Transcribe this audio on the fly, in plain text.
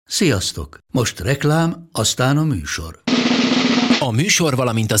Sziasztok! Most reklám, aztán a műsor. A műsor,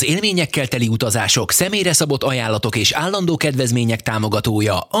 valamint az élményekkel teli utazások, személyre szabott ajánlatok és állandó kedvezmények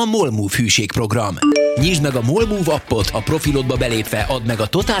támogatója a MOL Move hűségprogram. Nyisd meg a MOL Move appot, a profilodba belépve add meg a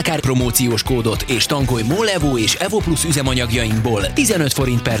Totalkár promóciós kódot és tankolj MOL Evo és Evo Plus üzemanyagjainkból 15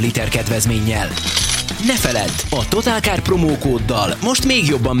 forint per liter kedvezménnyel. Ne feledd, a Totalkár promókóddal most még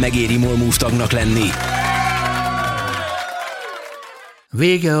jobban megéri MOL Move tagnak lenni.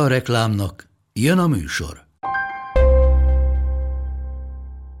 Vége a reklámnak, jön a műsor.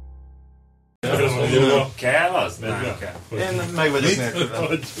 Kell az? Nem kell. Én meg vagyok nélkül.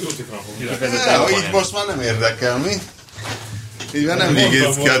 Így most már nem érdekel, mi? Így már nem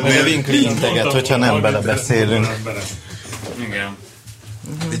vigézkednél. A Winkli integet, hogyha nem belebeszélünk. Igen.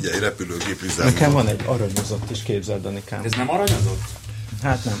 Figyelj, repülőgép üzem. Nekem van egy aranyozott is, képzeld, Danikám. Ez nem aranyozott?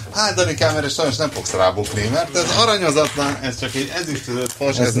 Hát nem. Hát, Danikám, erre sajnos nem fogsz rábukni, mert ez aranyozatlan, ez csak egy ezüstözött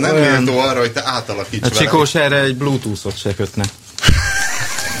fos, ez nem olyan... méltó arra, hogy te átalakíts A vele. Csikós erre egy Bluetooth-ot se kötne.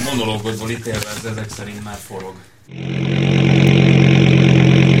 A monológodból ítélve, ezek szerint már forog.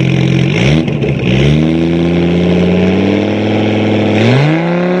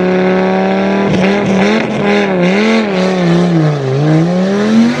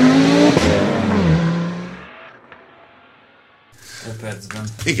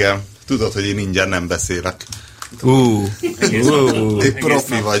 Igen, tudod, hogy én ingyen nem beszélek. Én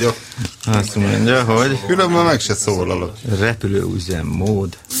profi vagyok. Azt mondja, hogy Különben meg se szólalok.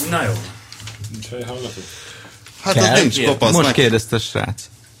 repülőüzemmód. Na jó. Hát az nincs kopasz. Most meg. kérdezte a srác.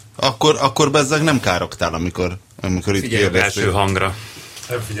 Akkor bezzeg nem károgtál, amikor itt Figyelj a belső kérdeztél. hangra.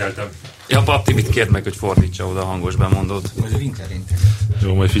 Nem figyeltem. Ja, Papti, mit kérd meg, hogy fordítsa oda a hangos bemondót?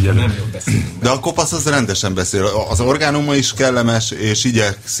 Jó, majd figyelem. De a kopasz az rendesen beszél. Az orgánuma is kellemes, és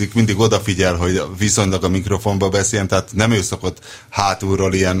igyekszik, mindig odafigyel, hogy viszonylag a mikrofonba beszéljen, tehát nem ő szokott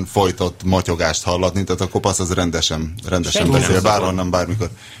hátulról ilyen folytott motyogást hallatni, tehát a kopasz az rendesen beszél, bárhonnan, bármikor.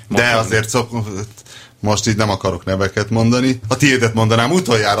 De azért most így nem akarok neveket mondani. A tiédet mondanám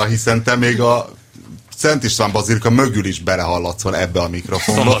utoljára, hiszen te még a Szent István bazilika mögül is belehallatszol ebbe a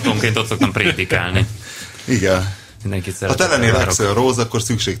mikrofonba. Szombatonként ott szoktam prédikálni. Igen. Mindenkit Ha te lennél Axl Rose, akkor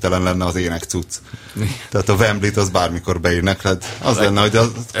szükségtelen lenne az ének cucc. Tehát a Wembley-t az bármikor beírnek. Az lenne, hogy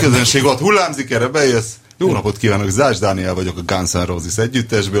a közönség ott hullámzik, erre bejössz. Jó napot kívánok, Zács Dániel vagyok a Guns N' Roses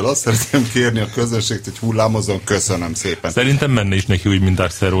együttesből. Azt szeretném kérni a közönséget, hogy hullámozzon. Köszönöm szépen. Szerintem menne is neki úgy, mint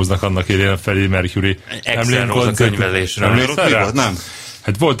Axl Rose-nak annak idején a Freddie Mercury Axl könyvelésre. Emlékszel rá? Nem.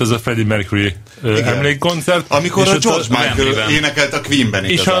 Hát volt ez a Freddie Mercury emlékkoncert. Amikor a George Michael énekelt a Queenben.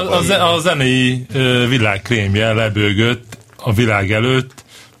 És a zenei világ krémje lebőgött a világ előtt,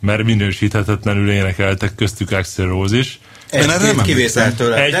 mert minősíthetetlenül énekeltek, köztük Axl Rose is. Egy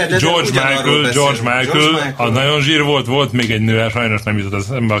kivételtől. George Michael, a nagyon zsír volt még egy nő, sajnos nem jutott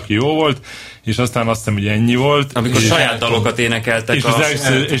eszembe, aki jó volt, és aztán azt hiszem, hogy ennyi volt. Amikor saját dalokat énekeltek.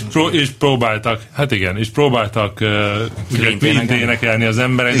 És próbáltak, hát igen, és próbáltak Queen-t énekelni az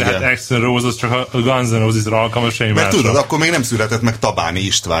emberek, de hát Axl Rose az csak a Guns N' Roses-ra alkalmas, semmi másra. Mert tudod, akkor még nem született meg Tabáni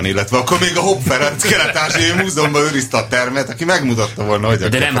István, illetve akkor még a Hopp Ferenc Kelet-Ázsiai Múzeumban őrizte a termet, aki megmutatta volna, hogy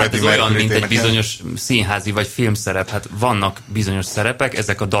de nem, hát ez olyan, mint egy bizonyos színházi vagy filmszerep. Hát vannak bizonyos szerepek,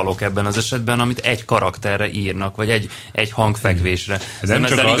 ezek a dalok ebben az esetben, amit egy karakterre írnak, vagy egy hangfekvésre. Nem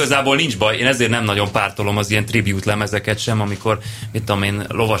ezzel igazából nincs baj. Én ezért nem nagyon pártolom az ilyen tribute lemezeket sem, amikor, mit tudom én,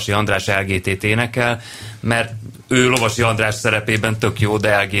 Lovasi András LGT-t énekel, mert ő Lovasi András szerepében tök jó,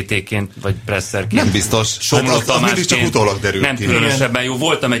 de LGT-ként vagy presszerként. Nem biztos. Somló az mindig csak utólag derül nem ki. különösebben jó.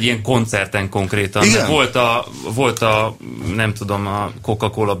 Voltam egy ilyen koncerten konkrétan. Volt a nem tudom, a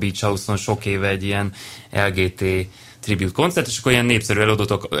Coca-Cola Beach House-on sok éve egy ilyen LGT tribute koncert, és akkor ilyen népszerű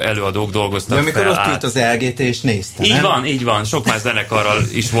előadók dolgoztak de amikor fel ott ült az LGT és nézte, így van, sok más zenekarral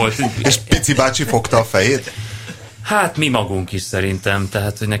is volt. És Pici bácsi fogta a fejét? Hát mi magunk is szerintem,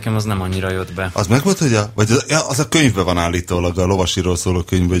 tehát hogy nekem az nem annyira jött be. Az meg volt, hogy az a könyvben van állítólag, a Lovasiról szóló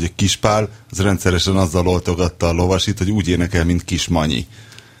könyvben, hogy a Kispál az rendszeresen azzal oltogatta a Lovasit, hogy úgy énekel, mint Kis Manyi.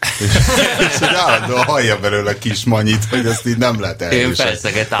 és hogy állandóan hallja belőle Kis Manyit, hogy ezt így nem lehet elviselni.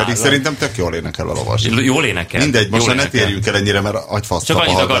 Pedig szerintem tök jól énekel a Lovas. Jól énekel. Mindegy, most ne térjünk el ennyire, mert agyfasz. Csak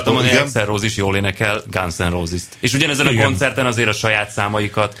annyit akartam mondani, hogy Axl Rose is jól énekel Guns N' Roses-t. És ugyanezen a koncerten azért a saját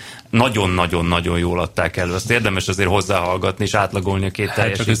számaikat nagyon-nagyon-nagyon jól adták elő. Azt érdemes azért hozzáhallgatni és átlagolni a két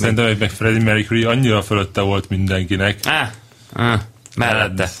teljesítményt. Csak szerintem, hogy meg Freddie Mercury annyira fölötte volt mindenkinek.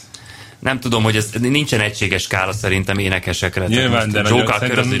 Mellette. Nem tudom, hogy ez nincsen egységes skála szerintem énekesekre. Nyilván, de Joe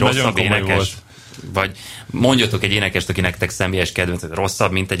Cocker az egy nagyon rosszabb énekes. Volt. Vagy mondjatok egy énekest, aki nektek személyes kedvenc,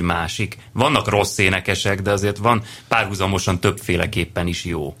 rosszabb, mint egy másik. Vannak rossz énekesek, de azért van párhuzamosan többféleképpen is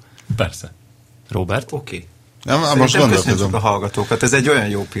jó. Persze. Robert? Oké. Most köszöntjük a hallgatókat, ez egy olyan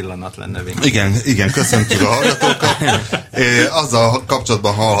jó pillanat lenne végül. Igen, köszöntjük a hallgatókat. Azzal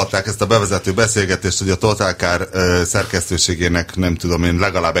kapcsolatban hallhatták ezt a bevezető beszélgetést, hogy a Total Car szerkesztőségének nem tudom én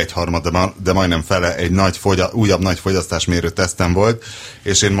legalább 1/3, de majdnem fele egy újabb nagy fogyasztásmérő tesztem volt,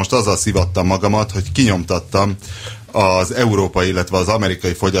 és én most azzal szivattam magamat, hogy kinyomtattam az európai, illetve az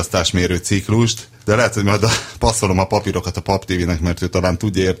amerikai fogyasztásmérő ciklust, de lehet, hogy majd passzolom a papírokat a Pap TV-nek, mert ő talán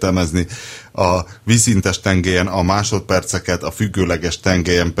tudja értelmezni a vízszintes tengelyen a másodperceket, a függőleges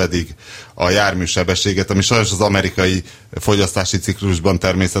tengelyen pedig a járműsebességet, ami sajnos az amerikai fogyasztási ciklusban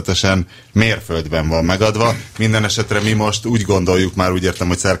természetesen mérföldben van megadva. Minden esetre mi most úgy gondoljuk, már úgy értem,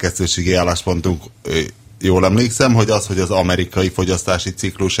 hogy szerkesztőségi álláspontunk, jól emlékszem, hogy az amerikai fogyasztási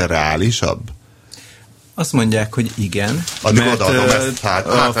ciklus reálisabb? Azt mondják, hogy igen, mert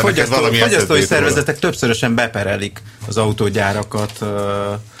a fogyasztói szervezetek többszörösen beperelik az autógyárakat,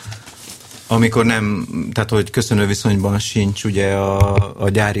 amikor nem, tehát hogy köszönő viszonyban sincs ugye a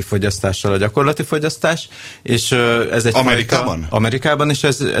gyári fogyasztással a gyakorlati fogyasztás, és ez egy Amerikában, és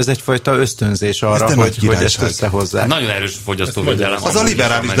ez egyfajta ösztönzés arra, hogy ezt összehozzák. Nagyon erős fogyasztóvédelem. Az a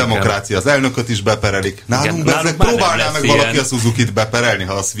liberális demokrácia, az elnököt is beperelik. Nálunk próbálná meg valaki a Suzuki-t beperelni,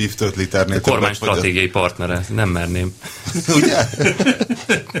 ha a Swift 5 liternél. A kormány stratégiai partnere, nem merném. Ugye?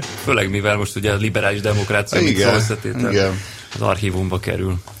 Főleg mivel most ugye a liberális demokrácia, mint szószetétel az archívumba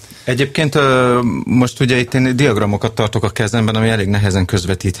kerül. Egyébként most ugye itt én diagramokat tartok a kezemben, ami elég nehezen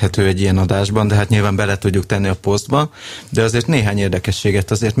közvetíthető egy ilyen adásban, de hát nyilván bele tudjuk tenni a posztba, de azért néhány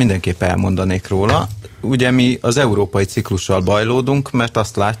érdekességet azért mindenképp elmondanék róla. Ugye mi az európai ciklussal bajlódunk, mert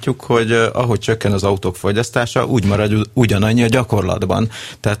azt látjuk, hogy ahogy csökken az autók fogyasztása, úgy marad ugyanannyi a gyakorlatban.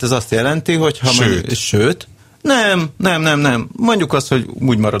 Tehát ez azt jelenti, hogy ha sőt, nem. Mondjuk azt, hogy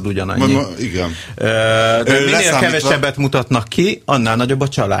úgy marad ugyanannyi. Igen. De minél kevesebbet mutatnak ki, annál nagyobb a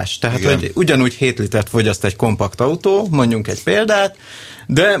csalás. Tehát, hogy ugyanúgy 7 litert fogyaszt egy kompakt autó, mondjunk egy példát,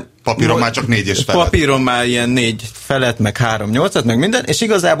 de papíron már csak 4,5. Papíron már ilyen 4 felett, meg 3,8-at, meg minden, és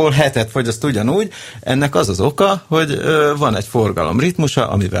igazából 7-et fogyaszt ugyanúgy. Ennek az az oka, hogy van egy forgalom ritmusa,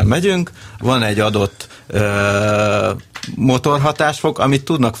 amivel megyünk, van egy adott motorhatásfok, amit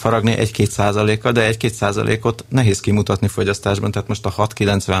tudnak faragni 1-2%-kal, de 1-2%-ot nehéz kimutatni fogyasztásban, tehát most a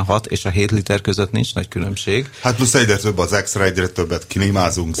 6,96 és a 7 liter között nincs nagy különbség. Hát plusz egyre több az extra, egyre többet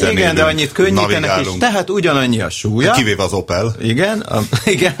klimázunk, zenélünk, igen, de annyit könnyítenek is, tehát ugyanannyi a súlya. Kivéve az Opel. Igen.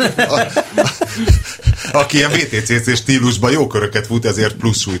 Aki ilyen VTCC stílusban jó köröket fut, ezért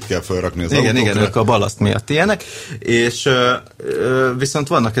plusz súlyt kell felrakni az autókra. Igen, ők a balaszt miatt ilyenek, és viszont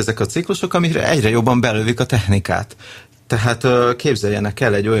vannak ezek a ciklusok, amire egyre jobban belövik a technikát. Tehát képzeljenek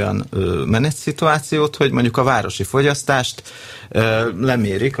el egy olyan menetszituációt, hogy mondjuk a városi fogyasztást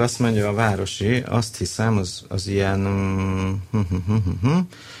lemérik, azt mondja a városi, azt hiszem, az ilyen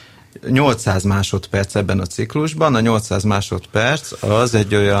 800 másodperc ebben a ciklusban. A 800 másodperc az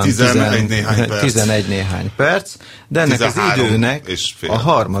egy olyan 11 néhány perc, de ennek az időnek a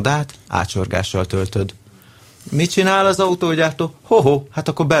harmadát ácsorgással töltöd. Mit csinál az autógyártó? Hát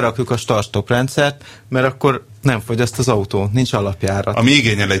akkor berakjuk a start-stop rendszert, mert akkor nem fogyaszt az autó, nincs alapjárat. Ami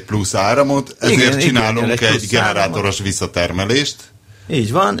igényel egy plusz áramot, ezért csinálunk egy generátoros áramot. Visszatermelést.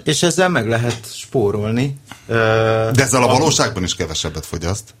 Így van, és ezzel meg lehet spórolni. De ezzel a valóságban is kevesebbet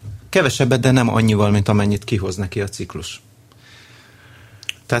fogyaszt. Kevesebbet, de nem annyival, mint amennyit kihoz neki a ciklus.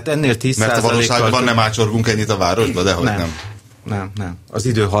 Tehát ennél 10%-kal... Mert a valóságban nem ácsorgunk ennyit a városba, dehogy nem. Nem. Az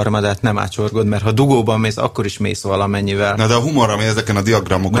idő harmadát nem ácsorgod, mert ha dugóban mész, akkor is mész valamennyivel. Na de a humor, ami ezeken a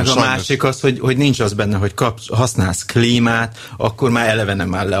diagramokon meg sajnos... a másik az, hogy nincs az benne, hogy használsz klímát, akkor már eleve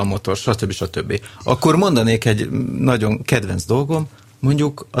nem áll le a motor, stb. Akkor mondanék egy nagyon kedvenc dolgom,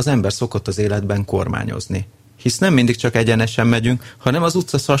 mondjuk az ember szokott az életben kormányozni. Hisz nem mindig csak egyenesen megyünk, hanem az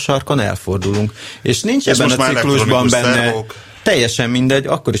utcaszarkon elfordulunk. És nincs ebben a ciklusban benne... Teljesen mindegy,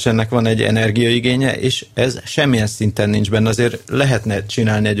 akkor is ennek van egy energiaigénye, és ez semmilyen szinten nincs benne. Azért lehetne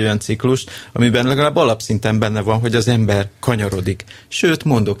csinálni egy olyan ciklust, amiben legalább alapszinten benne van, hogy az ember kanyarodik. Sőt,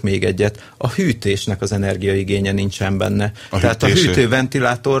 mondok még egyet, a hűtésnek az energiaigénye nincsen benne. Tehát a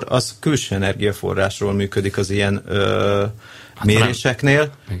hűtőventilátor az külső energiaforrásról működik az ilyen méréseknél.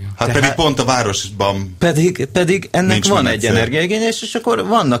 Hát pedig pont a városban pedig ennek van egy energiaigénye, és akkor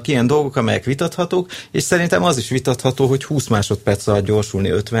vannak ilyen dolgok, amelyek vitathatók, és szerintem az is vitatható, hogy 20 másodperc alatt gyorsulni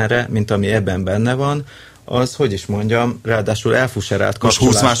 50-re, mint ami ebben benne van, az, hogy is mondjam, ráadásul elfuserált kapcsolási...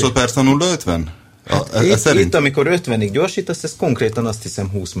 Most 20 másodperc a 0-50? Hát itt, amikor 50-ig gyorsítasz, ez konkrétan azt hiszem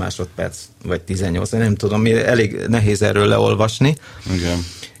 20 másodperc, vagy 18, nem tudom, elég nehéz erről leolvasni. Igen.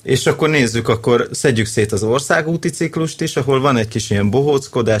 És akkor nézzük, akkor szedjük szét az országúti ciklust is, ahol van egy kis ilyen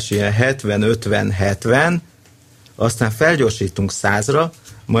bohóckodás, ilyen 70-50-70, aztán felgyorsítunk 100-ra,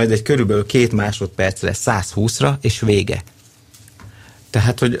 majd egy körülbelül 2 másodpercre 120-ra, és vége.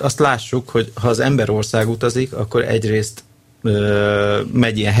 Tehát, hogy azt lássuk, hogy ha az ember ország utazik, akkor egyrészt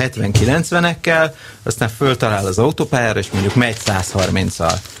megy ilyen 70-90-ekkel, aztán föltalál az autópályára, és mondjuk megy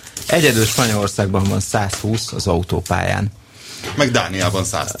 130-al. Egyedül Spanyolországban van 120 az autópályán. Meg Dániában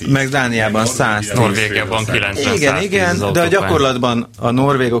 110. Meg Dániában 110. Norvégiában 90. Igen, de a gyakorlatban a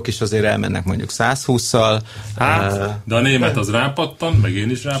norvégok is azért elmennek mondjuk 120-szal. De a német az rápattan, meg én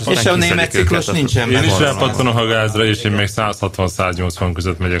is rápattam. És a német ciklus nincsen meg. Én is rápattanok a gázra, és én meg 160-180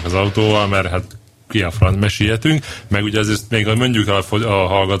 között megyek az autóval, mert hát ki a franc, mert sietünk, meg ugye azért még mondjuk a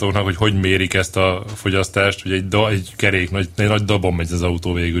hallgatóknak, hogy mérik ezt a fogyasztást, hogy egy kerék, egy nagy dobon megy az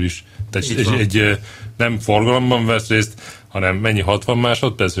autó végül is. Tehát egy nem forgalomban vesz részt, hanem mennyi 60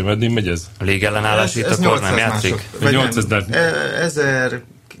 másodperc, hogy meddig megy ez? A légellenállás itt akkor nem játszik? 800,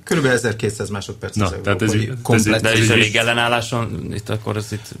 körülbelül 1200 másodperc az komplet. De is a légellenálláson itt akkor ez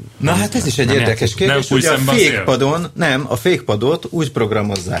itt... Na hát ez is egy érdekes kérdés, hogy a fékpadot úgy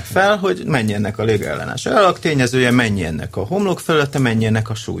programozzák fel, hogy mennyi ennek a légellenállás alaktényezője, mennyi ennek a homlok fölötte, mennyi ennek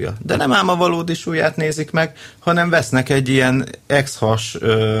a súlya. De nem ám a valódi súlyát nézik meg, hanem vesznek egy ilyen ex-has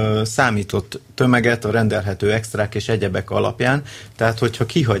számított tömeget a rendelhető extrák és egyebek alapján. Tehát, hogyha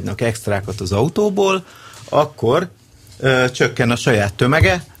kihagynak extrákat az autóból, akkor csökken a saját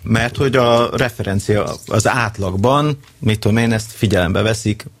tömege, mert hogy a referencia az átlagban, mit tudom én, ezt figyelembe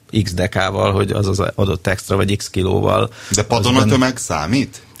veszik x dekával, hogy az adott extra, vagy x kilóval. De padon a tömeg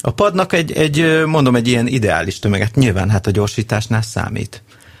számít? A padnak egy ilyen ideális tömeget, nyilván hát a gyorsításnál számít.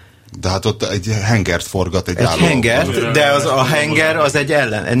 De hát ott egy hengert forgat egy álló. Egy hengert, de a henger az egy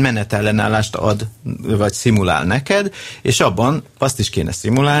menetellenállást ad, vagy szimulál neked, és abban azt is kéne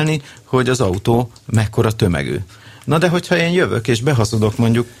szimulálni, hogy az autó mekkora tömegű. Na de hogyha én jövök, és behazudok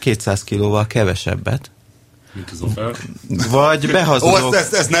mondjuk 200 kilóval kevesebbet, vagy behazudok...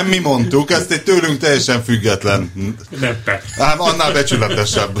 Ezt nem mi mondtuk, ezt egy tőlünk teljesen független. Ám annál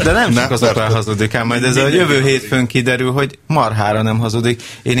becsületesebb. De nem csak az Opel hazudik, ám majd ez a jövő hétfőn kiderül, hogy marhára nem hazudik.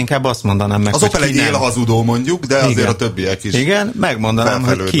 Én inkább azt mondanám meg, az Opel egy élhazudó mondjuk, de azért a többiek is. Igen, megmondanám,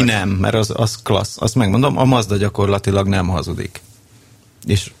 hogy ki nem, mert az klassz. Azt megmondom, a Mazda gyakorlatilag nem hazudik.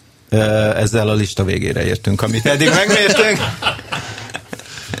 És ezzel a lista végére értünk, amit eddig megmértünk.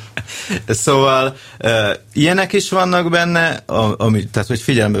 Szóval ilyenek is vannak benne, tehát hogy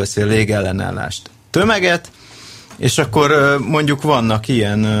figyelembe veszi a légellenállást, tömeget, és akkor mondjuk vannak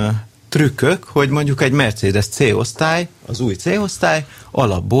ilyen trükkök, hogy mondjuk egy Mercedes C-osztály, az új C-osztály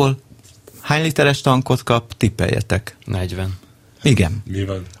alapból hány literes tankot kap, tippeljetek. 40. Igen. Mi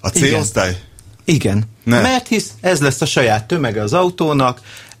van? A C-osztály? Igen. Mert hisz ez lesz a saját tömege az autónak,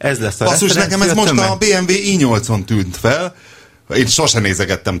 ez lesz a referencia nekem ez most a BMW i8-on tűnt fel, én sosem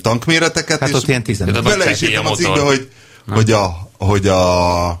nézegettem tankméreteket, hát ott ilyen 15. Bele is írtam a cikkbe, hogy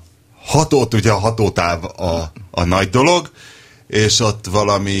a hatót, ugye a hatótáv a nagy dolog, és ott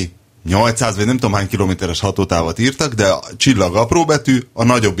valami 800 vagy nem tudom hány kilométeres hatótávot írtak, de a csillag apróbetű a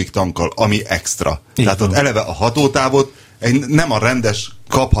nagyobbik tankkal, ami extra. Tehát ott eleve a hatótávot nem a rendes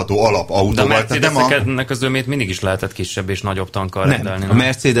kapható alapautóval. De a Mercedeseknek az ömét mindig is lehetett kisebb és nagyobb tankkal rendelni. A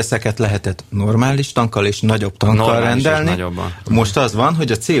Mercedeseket lehetett normális tankkal és nagyobb tankkal rendelni. Most az van,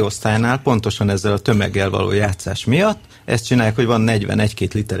 hogy a C-osztálynál pontosan ezzel a tömeggel való játszás miatt ezt csinálják, hogy van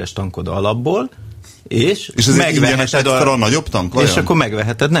 41-2 literes tankod alapból, és megveheted a nagyobb tank, és akkor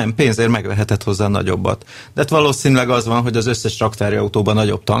megveheted, nem, pénzért megveheted hozzá a nagyobbat. De hát valószínűleg az van, hogy az összes raktári autóban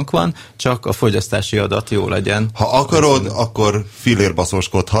nagyobb tank van, csak a fogyasztási adat jó legyen. Ha akarod, akkor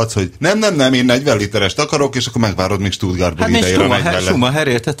filérbaszoskodhatsz, hogy nem, én 40 literes akarok, és akkor megvárod, míg Stuttgartból ide ér a 40. Hát Schumacher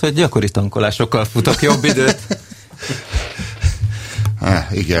érted, hogy gyakori tankolásokkal futok jobb időt.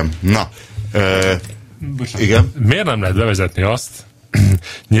 Igen. Na. Igen. Miért nem lehet bevezetni azt,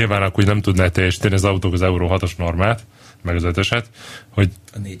 nyilván akkor nem tudná teljesíteni az autók az Euro 6-os normát, meg az 5-öset, hogy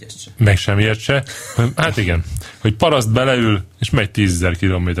a 4-es se. Meg sem ilyet se. Hát igen, hogy paraszt beleül, és megy 10 000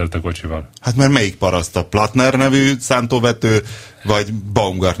 kilométert a kocsival. Hát mert melyik paraszt? A Platner nevű szántóvető, vagy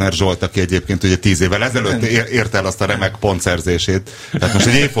Baumgartner Zsolt, aki egyébként ugye 10 évvel ezelőtt ért el azt a remek pontszerzését. Tehát most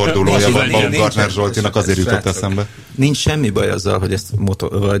egy évfordulója van Baumgartner Zsoltinak, azért jutott eszembe. Nincs semmi baj azzal, hogy ezt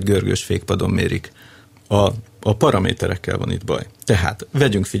vagy görgős fékpadon mérik. A paraméterekkel van itt baj. Tehát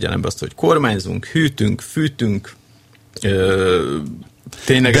vegyünk figyelembe azt, hogy kormányzunk, hűtünk, fűtünk,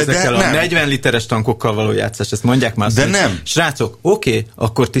 tényleg ezekkel a 40 literes tankokkal való játszás, ezt mondják már. De nem. Srácok, oké,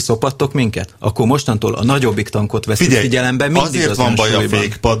 akkor ti szopattok minket? Akkor mostantól a nagyobbik tankot veszünk figyelembe mindig azért van baj a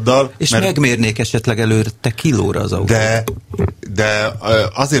fékpaddal. És megmérnék esetleg előtte kilóra az autót. De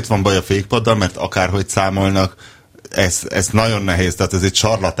azért van baj a fékpaddal, mert akárhogy számolnak, ez nagyon nehéz, tehát ez egy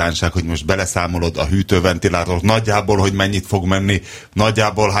sarlatánság, hogy most beleszámolod a hűtőventilátor, nagyjából, hogy mennyit fog menni,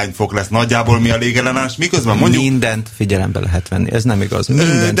 nagyjából hány fok lesz, nagyjából mi a légellenállás, miközben mondjuk... Mindent figyelembe lehet venni, ez nem igaz.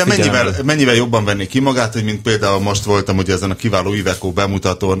 De mennyivel jobban venni ki magát, hogy mint például most voltam ugye ezen a kiváló Iveco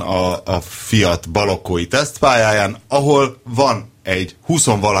bemutatón a Fiat balokkói tesztpályáján, ahol van egy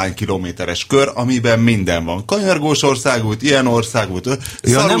 20-valány kilométeres kör, amiben minden van. Kanyargós országút, ilyen országút,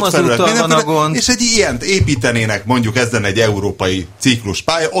 nem az úttal van a gond. És egy ilyent építenének, mondjuk ezen egy európai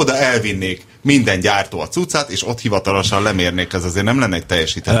cikluspálya, oda elvinnék minden gyártó a cuccát, és ott hivatalosan lemérnék, ez azért nem lenne egy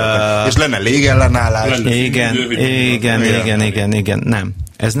teljesíthető. És lenne légellenállás. Igen, nem.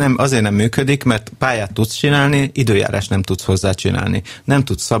 Ez nem, azért nem működik, mert pályát tudsz csinálni, időjárás nem tudsz hozzá csinálni. Nem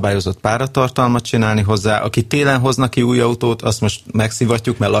tudsz szabályozott páratartalmat csinálni hozzá. Aki télen hozna ki új autót, azt most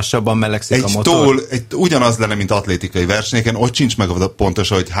megszivatjuk, mert lassabban melegszik a motor. Ugyanaz lenne, mint atlétikai versenyeken, ott sincs meg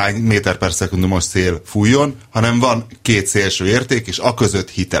pontosan, hogy hány méter per szekundumos szél fújjon, hanem van két szélső érték, és a között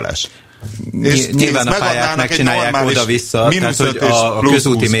hiteles. És nyilván a pályát megcsinálják oda-vissza, tehát hogy a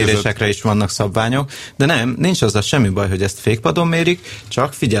közúti mérésekre is vannak szabványok, de nem, nincs azzal semmi baj, hogy ezt fékpadon mérik,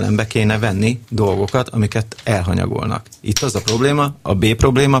 csak figyelembe kéne venni dolgokat, amiket elhanyagolnak. Itt az a probléma, a B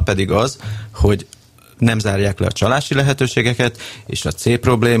probléma pedig az, hogy nem zárják le a csalási lehetőségeket, és a C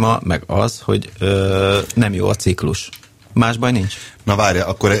probléma meg az, hogy nem jó a ciklus. Más baj nincs. Na várja,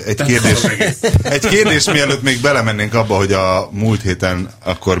 akkor egy kérdés, mielőtt még belemennénk abba, hogy a múlt héten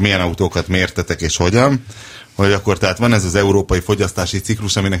akkor milyen autókat mértetek és hogyan, hogy akkor tehát van ez az európai fogyasztási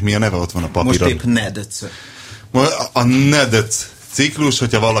ciklus, aminek mi a neve, ott van a papíron. Most épp NEDC. A NEDC ciklus,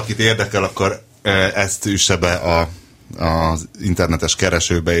 hogyha valakit érdekel, akkor ezt üsse be az internetes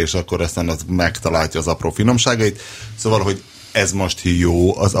keresőbe, és akkor aztán az megtalálja az apró finomságait. Szóval, hogy ez most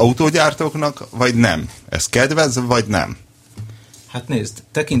jó az autógyártóknak, vagy nem? Ez kedvez, vagy nem? Hát nézd,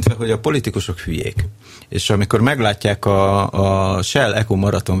 tekintve, hogy a politikusok hülyék, és amikor meglátják a Shell Eco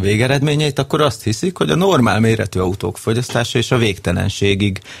Marathon végeredményeit, akkor azt hiszik, hogy a normál méretű autók fogyasztása és a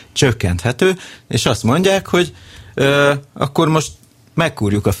végtelenségig csökkenthető, és azt mondják, hogy akkor most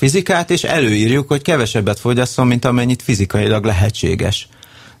megkúrjuk a fizikát, és előírjuk, hogy kevesebbet fogyasszon, mint amennyit fizikailag lehetséges.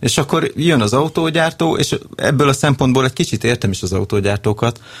 És akkor jön az autógyártó, és ebből a szempontból egy kicsit értem is az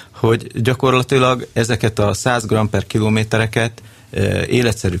autógyártókat, hogy gyakorlatilag ezeket a 100 g per kilométereket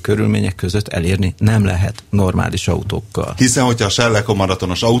életszerű körülmények között elérni nem lehet normális autókkal. Hiszen, hogyha a Shell Eco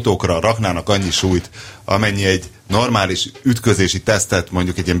maratonos autókra raknának annyi súlyt, amennyi egy normális ütközési tesztet,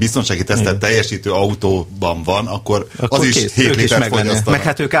 mondjuk egy ilyen biztonsági tesztet teljesítő autóban van, akkor az is 7 litert fogyasztanak. Meg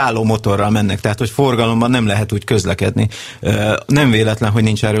hát ők álló motorral mennek, tehát hogy forgalomban nem lehet úgy közlekedni. Nem véletlen, hogy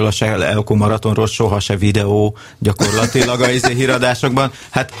nincs erről a Shell Eco maratonról soha se videó gyakorlatilag a híradásokban.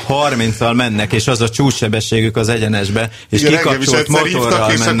 Hát 30-al mennek, és az a csúcssebességük az egyenesbe, és kikapcsolt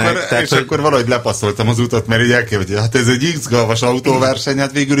motorral mennek. És akkor valahogy lepasszoltam az utat, mert így elkezdtem, hogy hát ez egy izgalmas autóverseny,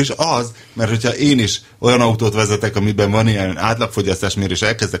 hát végül is az, mert hogyha én is olyan autót vezetek, amiben van ilyen átlagfogyasztásmérés,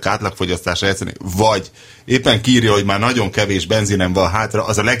 elkezdek átlagfogyasztásra játszani, vagy éppen kiírja, hogy már nagyon kevés benzinem van hátra,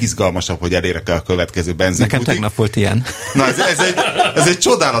 az a legizgalmasabb, hogy elérek el a következő benzinkutig. Nekem tegnap volt ilyen. Na ez egy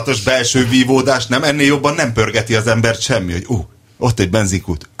csodálatos belső vívódás, nem? Ennél jobban nem pörgeti az embert semmi, hogy ott egy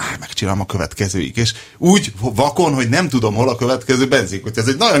benzinkút, megcsinálom a következőig, és úgy vakon, hogy nem tudom, hol a következő benzinkút. Ez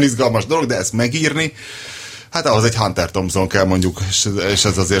egy nagyon izgalmas dolog, de ezt megírni, hát ahhoz egy Hunter Thompson kell mondjuk, és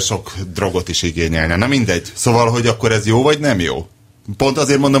ez azért sok drogot is igényelne. Na mindegy. Szóval, hogy akkor ez jó vagy nem jó? Pont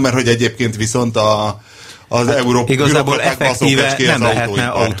azért mondom, mert hogy egyébként viszont az Európa igazából effektíve nem lehetne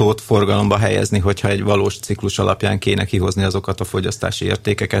autót forgalomba helyezni, hogyha egy valós ciklus alapján kéne kihozni azokat a fogyasztási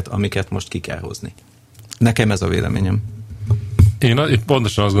értékeket, amiket most ki kell hozni. Nekem ez a véleményem. Én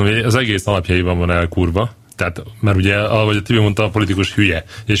pontosan azt gondolom, hogy az egész alapjaiban van elkurva. Tehát, mert ugye, ahogy a Tibi mondta, a politikus hülye,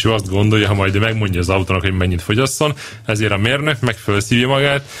 és ő azt gondolja, ha majd megmondja az autónak, hogy mennyit fogyasszon, ezért a mérnök meg felszívja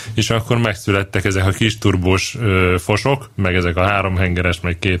magát, és akkor megszülettek ezek a kis turbós fosok, meg ezek a 3 hengeres,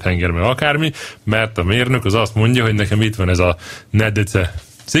 meg 2 henger, meg akármi, mert a mérnök az azt mondja, hogy nekem itt van ez a NEDC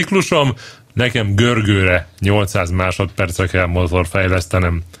ciklusom, nekem görgőre 800 másodpercre kell motor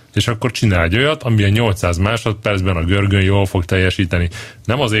fejlesztenem. És akkor csinálj egy olyat, ami a 800 másodpercben a görgőn jól fog teljesíteni.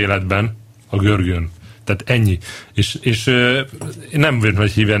 Nem az életben, a görgőn. Tehát ennyi. És nem véletlenül,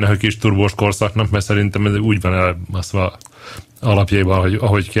 hogy hívják a kis turbós korszaknak, mert szerintem ez úgy van elmaszva alapjában,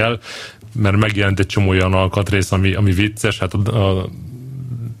 ahogy kell, mert megjelent egy csomó olyan alkatrész, ami vicces. Hát a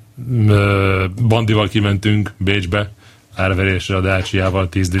Bandival kimentünk Bécsbe, árverésre a Dacia-val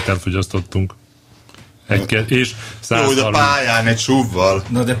 10 litert fogyasztottunk. És 130... Jó, de pályán egy SUV-val.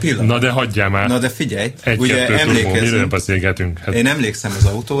 Na de hagyjál már. Na de figyelj, ugye emlékezzünk. Beszélgetünk? Hát. Én emlékszem az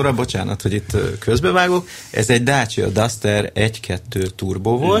autóra, bocsánat, hogy itt közbevágok, ez egy Dacia Duster 1.2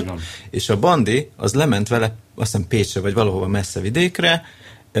 turbo volt, és a Bandi az lement vele, azt hiszem Pécsre, vagy valahova messze vidékre,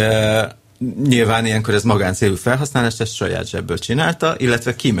 nyilván ilyenkor ez magáncélú felhasználás, ezt saját zsebből csinálta,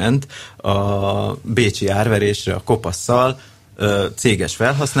 illetve kiment a bécsi árverésre a kopasszal, céges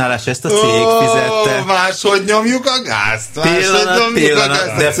felhasználás, ezt a cég fizette. Máshogy nyomjuk a gázt.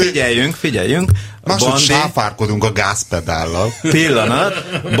 Pillanat, de figyeljünk. Máshogy sáfárkodunk a gázpedállal. Pillanat.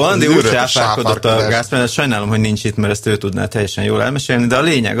 Bandi úgy sáfárkodott a gázpedállal, sajnálom, hogy nincs itt, mert ezt ő tudná teljesen jól elmesélni, de a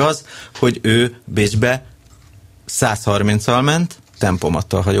lényeg az, hogy ő Bécsbe 130-al ment,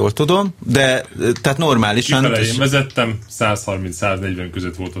 tempomattal, ha jól tudom, de tehát normálisan... Kifele én vezettem, 130-140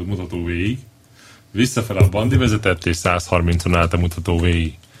 között volt a mutató végig. Visszafele a Bandi vezetett, és 130-on állt a mutató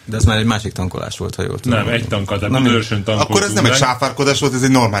végig. De ez már egy másik tankolás volt, ha jól tudom. Nem, egy tankolás, de Budaörsön tankoltunk. Akkor ez nem egy sáfárkodás volt, ez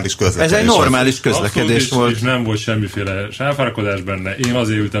egy normális közlekedés. Ez egy normális közlekedés volt. És nem volt semmiféle sáfárkodás benne. Én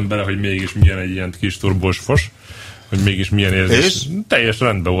azért ültem bele, hogy mégis milyen egy ilyen kis turbós fos, hogy mégis milyen érzés. És? Teljes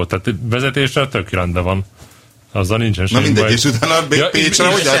rendben volt, tehát vezetéssel tök rendben van. Azzal nincsen semmi baj. Na mindegy, és utána még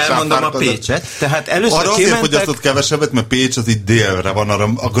Pécsre hogy elmondom a Pécset. Tehát először arra azért fogyasztott kevesebbet, mert Pécs az itt délre van, arra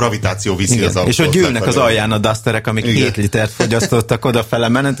a gravitáció viszi. Igen. Az autót. És hogy gyűlnek az alján a Dusterek, amik 7 litert fogyasztottak odafele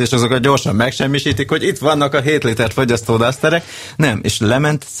menet, és azokat gyorsan megsemmisítik, hogy itt vannak a 7 litert fogyasztó Dusterek. Nem, és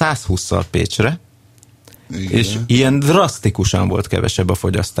lement 120-szal Pécsre, igen. És ilyen drasztikusan volt kevesebb a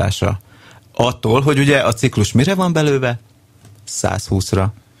fogyasztása. Attól, hogy ugye a ciklus mire van belőve? 120-ra.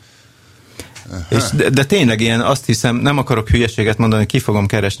 És de tényleg ilyen, azt hiszem, nem akarok hülyeséget mondani, ki fogom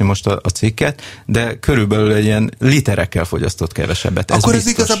keresni most a cikket, de körülbelül egy ilyen literekkel fogyasztott kevesebbet. Akkor ez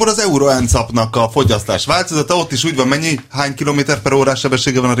igazából az Euro NCAP-nak a fogyasztás változata, ott is úgy van, hány kilométer per órás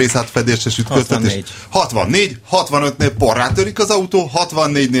sebessége van a részátfedéses ütköztetés? 64. 65-nél porrátörik az autó,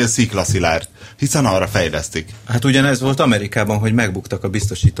 64-nél sziklaszilárd, hiszen arra fejlesztik. Hát ugyanez volt Amerikában, hogy megbuktak a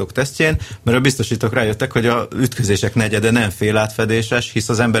biztosítók tesztjén, mert a biztosítók rájöttek, hogy a ütközések negyede nem félátfedéses, hisz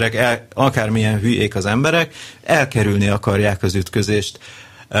az emberek akármilyen hülyék az emberek, elkerülni akarják az ütközést.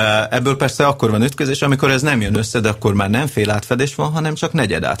 Ebből persze akkor van ütközés, amikor ez nem jön össze, de akkor már nem fél-átfedés van, hanem csak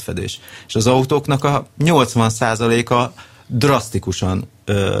negyed átfedés. És az autóknak a 80%-a drasztikusan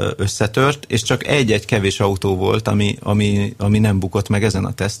összetört, és csak egy-egy kevés autó volt, ami nem bukott meg ezen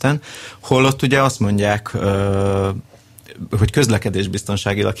a teszten. Holott ugye azt mondják, hogy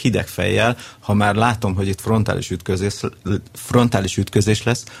közlekedésbiztonságilag hideg fejjel, ha már látom, hogy itt frontális ütközés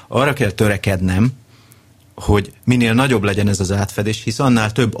lesz, arra kell törekednem, hogy minél nagyobb legyen ez az átfedés, hisz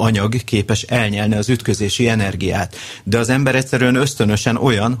annál több anyag képes elnyelni az ütközési energiát. De az ember egyszerűen ösztönösen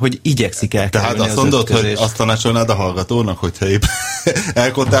olyan, hogy igyekszik elkerülni az ütközést. Tehát azt mondod, hogy azt tanácsolnád a hallgatónak, hogyha épp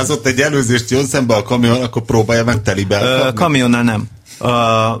elkotázott egy előzést, jön szembe a kamion, akkor próbálja meg telibe elkapni? Kamionnal nem.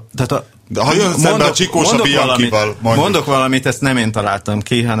 De ha jön szembe a Csikós a Bianchival, mondok valamit, ezt nem én találtam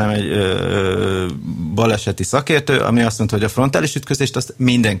ki, hanem egy baleseti szakértő, ami azt mondta, hogy a frontális ütközést azt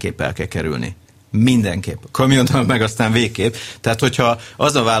mindenképp el kell kerülni. Mindenképp. Kamionnal meg aztán végképp. Tehát, hogyha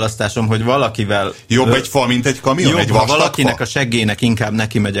az a választásom, hogy valakivel... Jobb egy fa, mint egy kamion? Jobb, egy ha valakinek a seggének inkább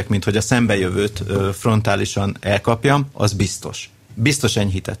neki megyek, mint hogy a szembejövőt frontálisan elkapjam, az biztos. Biztos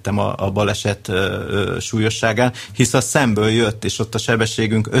enyhítettem a baleset súlyosságán, hisz a szemből jött, és ott a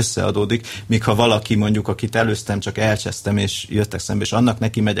sebességünk összeadódik, míg ha valaki mondjuk, akit előztem, csak elcsesztem, és jöttek szembe, és annak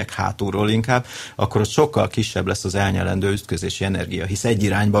neki megyek hátulról inkább, akkor ott sokkal kisebb lesz az elnyelendő ütközési energia, hisz egy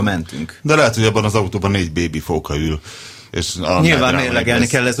irányba mentünk. De lehet, hogy abban az autóban 4 babyfóka ül. És nyilván mérlegelni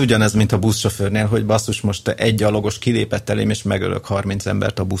kell, ez ugyanez, mint a buszsofőrnél, hogy basszus, most egy gyalogos kilépett elém, és megölök 30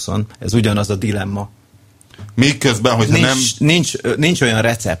 embert a buszon. Ez ugyanaz a dilemma. Még közben, hogyha nincs olyan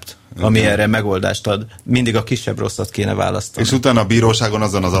recept, ami erre megoldást ad. Mindig a kisebb rosszat kéne választani. És utána a bíróság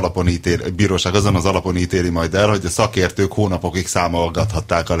azon az alapon ítéli majd el, hogy a szakértők hónapokig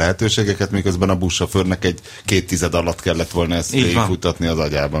számolgathatták a lehetőségeket, miközben a buszsofőrnek egy 2 alatt kellett volna ezt végigfutatni az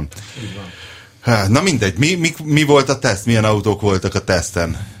agyában. Na mindegy, mi volt a teszt? Milyen autók voltak a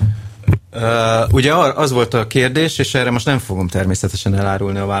teszten? Ugye az volt a kérdés, és erre most nem fogom természetesen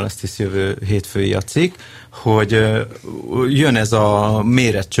elárulni a választ, hisz jövő hétfői a cikk, hogy jön ez a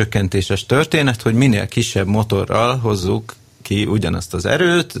méretcsökkentéses történet, hogy minél kisebb motorral hozzuk ki ugyanazt az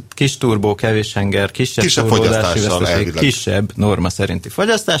erőt, kis turbó, kevés henger, kisebb turbódási veszteség, kisebb norma szerinti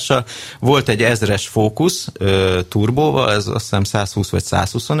fogyasztással. Volt egy 1000-es Focus turbóval, ez azt hiszem 120 vagy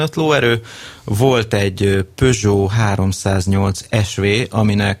 125 lóerő. Volt egy Peugeot 308 SV,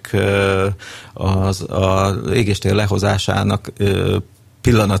 aminek az égéstér lehozásának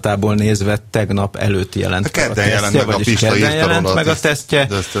pillanatából nézve tegnap előtt jelent meg a tesztje, vagyis kedden jelent meg a tesztje.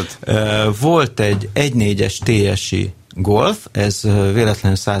 Volt egy 1.4-es TSI Golf, ez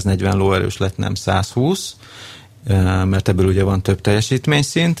véletlenül 140 lóerős lett, nem 120, mert ebből ugye van több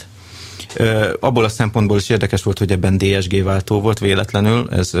teljesítményszint. Abból a szempontból is érdekes volt, hogy ebben DSG váltó volt véletlenül,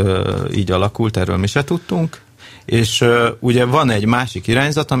 ez így alakult, erről mi se tudtunk. És ugye van egy másik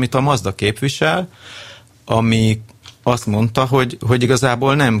irányzat, amit a Mazda képvisel, ami azt mondta, hogy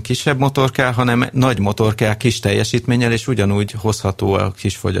igazából nem kisebb motor kell, hanem nagy motor kell kis teljesítménnyel, és ugyanúgy hozható a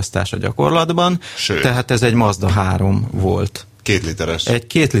kis fogyasztás a gyakorlatban. Sőt. Tehát ez egy Mazda 3 volt. 2 literes. Egy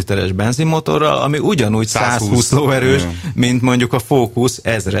 2 literes benzinmotorral, ami ugyanúgy 120 lóerős, mint mondjuk a Focus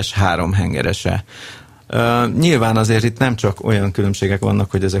 1000-es 3 hengerese. Nyilván azért itt nem csak olyan különbségek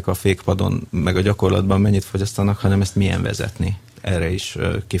vannak, hogy ezek a fékpadon meg a gyakorlatban mennyit fogyasztanak, hanem ezt milyen vezetni. Erre is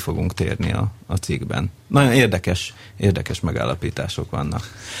ki fogunk térni a cikkben. Nagyon érdekes megállapítások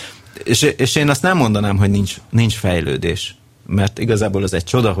vannak. És én azt nem mondanám, hogy nincs fejlődés. Mert igazából az egy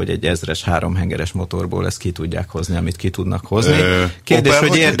csoda, hogy egy 1000-es 3 hengeres motorból ezt ki tudják hozni, amit ki tudnak hozni. Kérdés, Opel,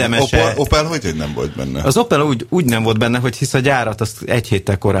 hogy érdemes-e... Opel hogy nem volt benne? Az Opel úgy nem volt benne, hogy hisz a gyárat azt 1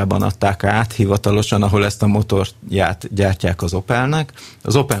 héttel korábban adták át hivatalosan, ahol ezt a motort gyártják az Opelnek.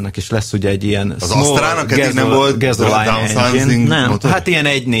 Az Opelnek is lesz ugye egy ilyen az Astrának eddig nem volt downsizing motor? Hát ilyen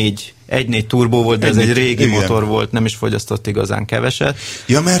 1.4 turbó volt, de ez egy régi motor volt, nem is fogyasztott igazán keveset.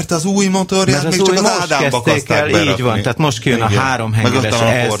 Ja, mert az új motorját még csak az Ádámba kezdték el. Így van, tehát most kijön a 3 hengeres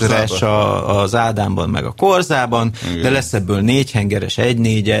 1000-es az Ádámban, meg a Korzában, de lesz ebből 4 hengeres,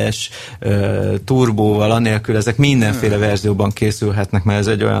 1.4-es turbóval, anélkül ezek mindenféle verzióban készülhetnek, mert ez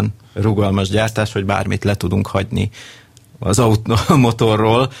egy olyan rugalmas gyártás, hogy bármit le tudunk hagyni az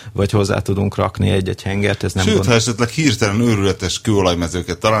motorról, vagy hozzá tudunk rakni egy hengert. Ez nem Sőt, ha esetleg hirtelen őrületes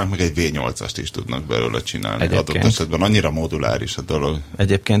kőolajmezőket találnak, meg egy V8-ast is tudnak belőle csinálni. Adott esetben annyira moduláris a dolog.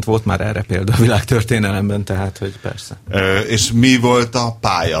 Egyébként volt már erre példa a világtörténelemben, tehát, hogy persze. És mi volt a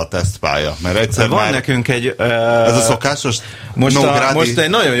pálya, a tesztpálya? Mert egyszer van már... nekünk egy... ez a szokásos Nógrádi... Most egy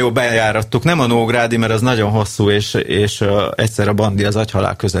nagyon jó bejárattuk, nem a Nógrádi, mert az nagyon hosszú, és egyszer a Bandi az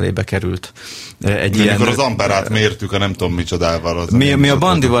agyhalál közelébe került. Amikor az amperát mértük, a nem tudom micsodával. Mi a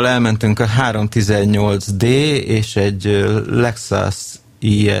Bandival elmentünk a 318D és egy Lexus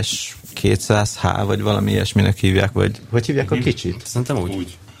IS 200H, vagy valami ilyesminek hívják, vagy hogy hívják a kicsit? Szerintem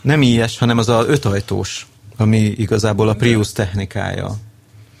úgy. Nem IS, hanem az a 5 ajtós, ami igazából a Prius technikája.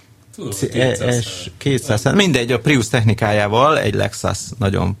 200, mindegy, a Prius technikájával egy Lexus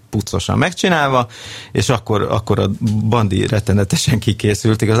nagyon puccosan megcsinálva, és akkor a Bandi rettenetesen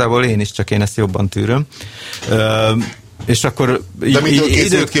kikészült, igazából én is, csak én ezt jobban tűröm. És akkor de mitől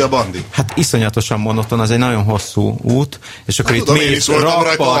készült ki a Bandi? Hát iszonyatosan monoton, az egy nagyon hosszú út, és akkor hát itt mész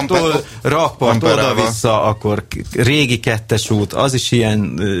rakpart oda-vissza, akkor régi 2-es út, az is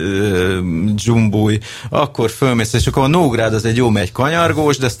ilyen dzsumbúj, akkor fölmész, és akkor a Nógrád az egy jó megy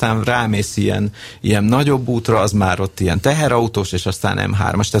kanyargós, de aztán rámész ilyen nagyobb útra, az már ott ilyen teherautós, és aztán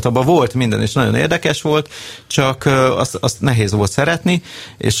M3-as, tehát abban volt minden, és nagyon érdekes volt, csak azt nehéz volt szeretni,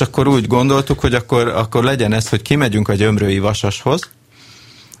 és akkor úgy gondoltuk, hogy akkor legyen ez, hogy kimegyünk a Gyömrői Vasashoz,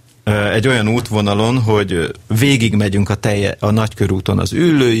 egy olyan útvonalon, hogy végigmegyünk a Nagykörúton, az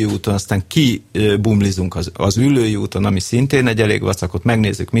Üllői úton, aztán kibumlizunk az Üllői úton, ami szintén egy elég vacakot,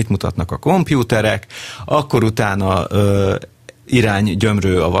 megnézzük, mit mutatnak a kompjúterek, akkor utána irány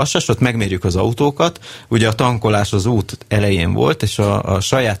Gyömrő a Vasas, ott megmérjük az autókat, ugye a tankolás az út elején volt, és a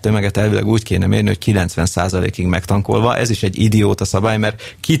saját tömeget elvileg úgy kéne mérni, hogy 90%-ig megtankolva, ez is egy idióta szabály,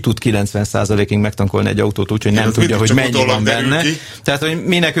 mert ki tud 90%-ig megtankolni egy autót úgy, hogy nem tudja, hogy mennyi van benne. Tehát, hogy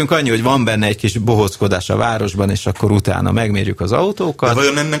mi nekünk annyi, hogy van benne egy kis bohóckodás a városban, és akkor utána megmérjük az autókat. De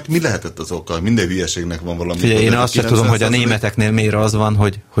vajon ennek mi lehetett az oka? Minden hülyeségnek van valami. Figyelj, én azt sem tudom, hogy a németeknél miért az van,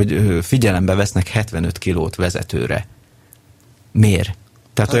 hogy figyelembe vesznek 75 kilót vezetőre. Miért?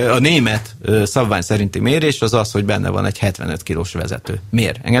 Tehát a német szabvány szerinti mérés az az, hogy benne van egy 75 kilós vezető.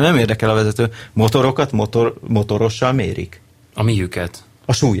 Miért? Engem nem érdekel a vezető. Motorokat motorossal mérik. A miüket.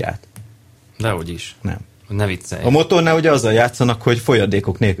 A súlyát. Dehogy is. Nem. Ne viccelj. A motornál ugye azzal játszanak, hogy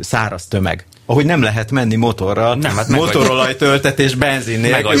folyadékok nélkül, száraz tömeg. Ahogy nem lehet menni motorral, nem, hát motorolajtöltetés, benzin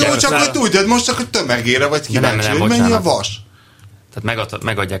nélkül. Jó, csak hogy tudjad, most csak a tömegére vagy kíváncsi, hogy mennyi a vas. Tehát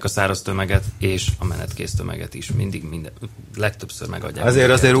megadják a száraz tömeget és a menetkész tömeget is. Mindig legtöbbször megadják.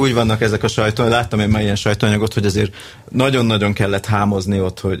 Azért úgy vannak ezek a sajtóanyagok, láttam én már ilyen sajtóanyagot, hogy azért nagyon-nagyon kellett hámozni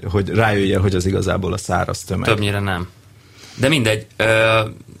ott, hogy rájöjjel, hogy az igazából a száraz tömeg. Többnyire nem. De mindegy,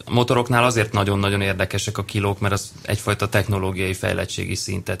 a motoroknál azért nagyon-nagyon érdekesek a kilók, mert az egyfajta technológiai fejlettségi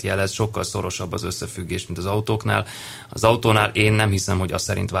szintet jelez, sokkal szorosabb az összefüggés, mint az autóknál. Az autónál én nem hiszem, hogy azt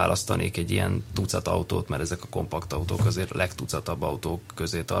szerint választanék egy ilyen tucat autót, mert ezek a kompakt autók azért a legtucatabb autók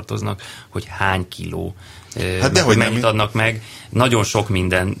közé tartoznak, hogy hány kiló, mennyit adnak meg. Nagyon sok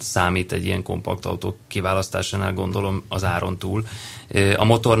minden számít egy ilyen kompakt autó kiválasztásánál, gondolom, az áron túl. A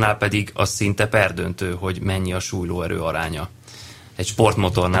motornál pedig az szinte perdöntő, hogy mennyi a súlylóerő aránya. Egy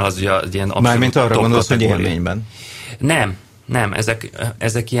sportmotornál az ugye egy ilyen abszolút. Mármint arra gondolsz, hogy élményben. Nem,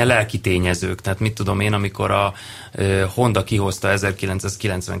 ezek ilyen lelki tényezők. Tehát mit tudom én, amikor a Honda kihozta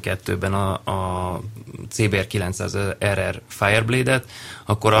 1992-ben a CBR 900 RR Fireblade-et,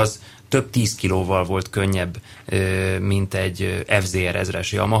 akkor az több 10 kilóval volt könnyebb, mint egy FZR 1000-es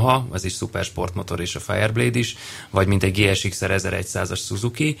Yamaha, az is szupersportmotor és a Fireblade is, vagy mint egy GSX-R 1100-as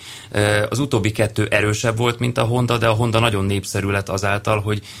Suzuki. Az utóbbi kettő erősebb volt, mint a Honda, de a Honda nagyon népszerű lett azáltal,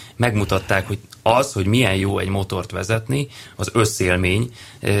 hogy megmutatták, hogy hogy milyen jó egy motort vezetni, az összélmény,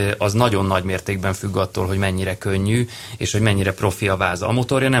 az nagyon nagy mértékben függ attól, hogy mennyire könnyű, és hogy mennyire profi a váza. A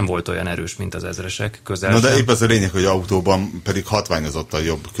motorja nem volt olyan erős, mint az 1000-esek, közel. Na de épp ez a lényeg, hogy autóban pedig hatványozottan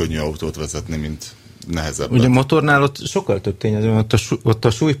jobb könnyű autót vezetni, mint nehezebb. Ugye a motornál ott sokkal több tényező, ott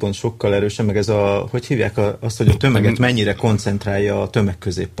a súlypont sokkal erősebb, meg ez hogy hívják azt, hogy a tömeget mennyire koncentrálja a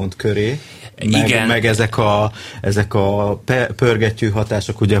tömegközéppont köré, meg ezek a pörgettyű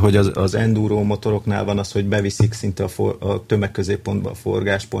hatások, ugye, hogy az enduro motoroknál van az, hogy beviszik szinte a tömegközéppontba a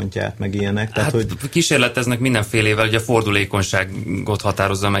forgáspontját, meg ilyenek. Tehát, hogy kísérleteznek mindenfélével, hogy a fordulékonyságot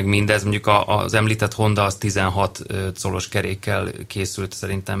határozza meg mindez. Mondjuk az említett Honda az 16 colos kerékkel készült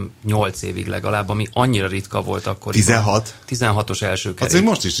szerintem 8 évig legalább, ami annyira ritka volt akkor. 16? 16-os első kerék. Hát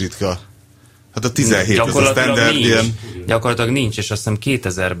most is ritka. Hát a 17, ez a standard ilyen. Gyakorlatilag nincs, és azt hiszem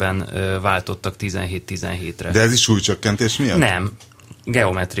 2000-ben váltottak 17-17-re. De ez is súlycsökkentés miatt? Nem.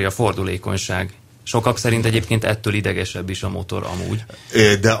 Geometria, fordulékonyság. Sokak szerint egyébként ettől idegesebb is a motor amúgy.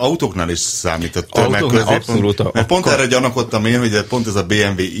 De autóknál is számított tömegközéppont. Mert pont erre gyanakodtam én, hogy pont ez a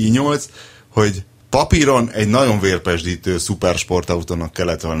BMW i8, hogy papíron egy nagyon vérpesdítő szupersportautónak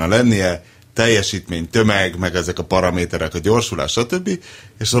kellett volna lennie, teljesítmény, tömeg, meg ezek a paraméterek, a gyorsulás, stb.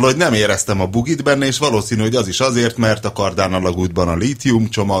 És valahogy nem éreztem a bugit benne, és valószínű, hogy az is azért, mert a kardán alagútban a lítium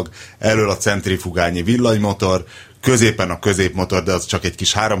csomag, elől a centrifugányi villanymotor, középen a középmotor, de az csak egy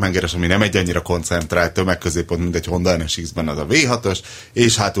kis háromhengeres, ami nem egy annyira koncentrált tömegközéppont, mint egy Honda NSX-ben az a V6-os,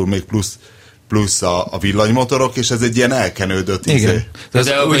 és hátul még plusz a villanymotorok, és ez egy ilyen elkenődött. Igen.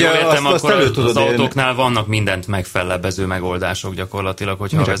 De ugye értem, akkor az autóknál vannak mindent megfellebbező megoldások gyakorlatilag,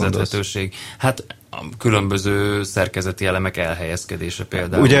 hogyha a vezethetőség. Hát különböző szerkezeti elemek elhelyezkedése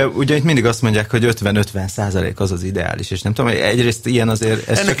például. Ugye itt mindig azt mondják, hogy 50-50% az ideális, és nem tudom, egyrészt ilyen azért,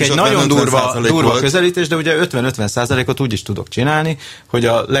 ez ennek csak egy nagyon durva közelítés, de ugye 50-50%-ot úgy is tudok csinálni, hogy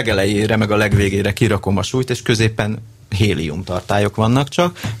a legelejére meg a legvégére kirakom a súlyt, és középen hélium tartályok vannak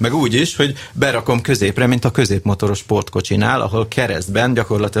csak, meg úgy is, hogy berakom középre, mint a középmotoros sportkocsinál, ahol keresztben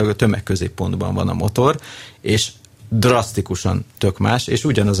gyakorlatilag a tömegközéppontban van a motor, és drasztikusan tök más, és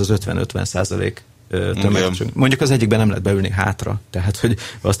ugyanaz az 50-50% tömeg. Mondjuk az egyikben nem lehet beülni hátra, tehát hogy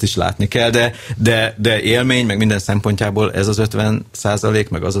azt is látni kell, de élmény, meg minden szempontjából ez az 50%,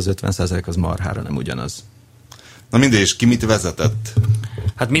 meg az 50% az marhára nem ugyanaz. Na mindegy, és ki mit vezetett?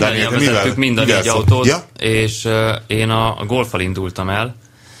 Hát mindannyian vezettük mind a 4 autót, ja? És én a Golffal indultam el,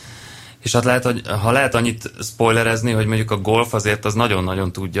 és hát lehet annyit spoilerezni, hogy mondjuk a Golf azért az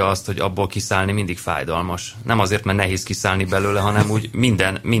nagyon-nagyon tudja azt, hogy abból kiszállni mindig fájdalmas. Nem azért, mert nehéz kiszállni belőle, hanem úgy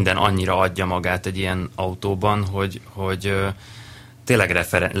minden annyira adja magát egy ilyen autóban, hogy tényleg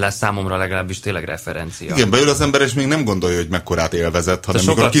lesz számomra legalábbis tényleg referencia. Igen, beül az ember, és még nem gondolja, hogy mekkorát élvezett, hanem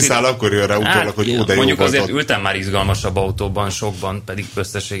amikor kiszáll, akkor jön rá utólag, hogy de jó mondjuk volt azért ott. Ültem már izgalmasabb autóban, sokban, pedig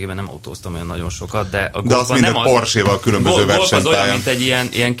összességében nem autóztam olyan nagyon sokat, de a de az minden Porsche-val különböző versenypályán. Az olyan, mint egy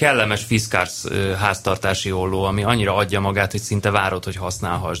ilyen kellemes Fiskars háztartási olló, ami annyira adja magát, hogy szinte várod, hogy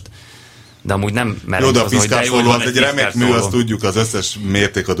használhassd. De amúgy nem merem. Jó, de a Fiskars olló az egy remek mű, azt tudjuk, az összes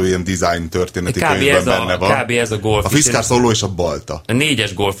mértékadó ilyen design történeti könyvben benne van. Kb. Ez a Golf. A Fiskars olló és a balta. A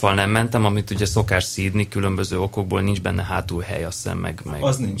 4-es Golffal nem mentem, amit ugye szokás szídni, különböző okokból nincs benne hátul hely, azt hiszem, meg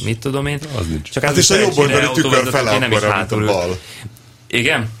az nincs. Mit tudom én. Az nincs. Csak hát és a jobb oldali tükör fele akkor, mint a bal.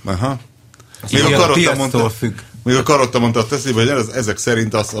 Igen? Aha. Még a Karotta mondta a teszébe, hogy ezek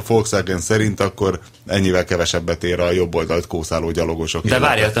szerint, a Volkswagen szerint akkor ennyivel kevesebbet ér a jobb oldalt kószáló gyalogosok. De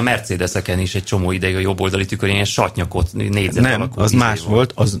várjál, a Mercedeseken is egy csomó ideig a jobb oldali tükör ilyen satnyakot négyzet nem, alakú. az más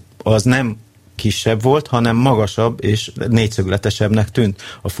volt, az nem kisebb volt, hanem magasabb és négyszögletesebbnek tűnt.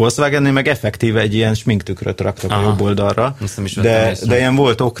 A Volkswagennél meg effektíve egy ilyen sminktükröt raktak a jobb oldalra, de ilyen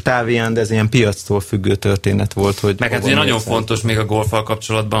volt Octavian, de ez ilyen piactól függő történet volt. Hogy meg hát ugye nagyon fontos még a Golffal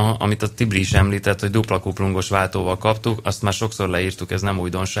kapcsolatban, amit a Tibri is említett, hogy dupla kuplungos váltóval kaptuk, azt már sokszor leírtuk, ez nem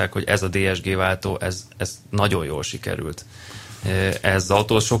újdonság, hogy ez a DSG váltó, ez nagyon jól sikerült. Ez az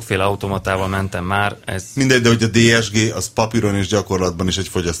autó, sokféle automatával mentem már. Mindegy, de hogy a DSG az papíron és gyakorlatban is egy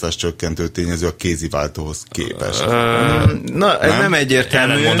fogyasztás csökkentő tényező a kézi váltóhoz képest. Na, ez nem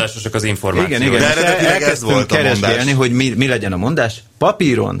egyértelmű. Ellenmondásosak az információk. Igen, de eredetileg ez volt a mondás. Hogy mi legyen a mondás.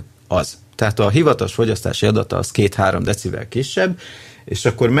 Papíron az. Tehát a hivatalos fogyasztási adata az 2-3 decibel kisebb, és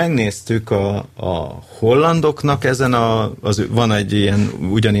akkor megnéztük a hollandoknak ezen van egy ilyen,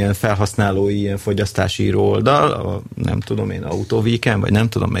 ugyanilyen felhasználói ilyen fogyasztásíró oldal, nem tudom én, Autoweeken, vagy nem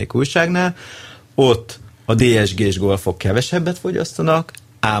tudom melyik újságnál, ott a DSG-s Golfok kevesebbet fogyasztanak,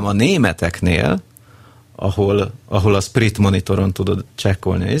 ám a németeknél, ahol a Sprit monitoron tudod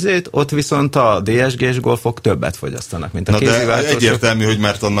csekkolni izét, ott viszont a DSG-s Golfok többet fogyasztanak, mint a kéziváltósok. De egyértelmű, hogy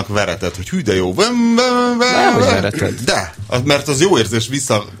mert annak veretett, hogy hű de jó. Hogy veretett? De, mert az jó érzés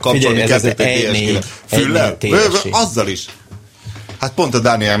visszakapcsolni kezdett egy DSG-re. Füllel? Azzal is. Hát pont a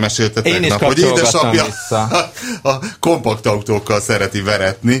Dániel mesélte tegnap, hogy édesapja a kompakt autókkal szereti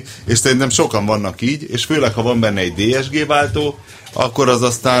veretni, és szerintem sokan vannak így, és főleg, ha van benne egy DSG váltó, akkor az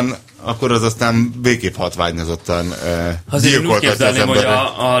aztán végképp hatványozottan gyilkoltatja az embert.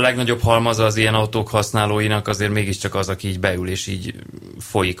 Hogy a legnagyobb halmaza az ilyen autók használóinak azért mégiscsak az, aki így beül és így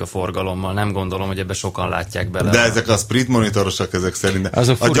folyik a forgalommal. Nem gondolom, hogy ebbe sokan látják bele. De ezek a sprit monitorosak, ezek szerint.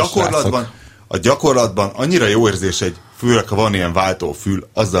 A gyakorlatban annyira jó érzés főleg, ha van ilyen váltófül,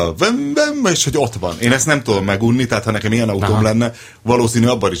 azzal és hogy ott van. Én ezt nem tudom megunni, tehát ha nekem ilyen autóm lenne, valószínű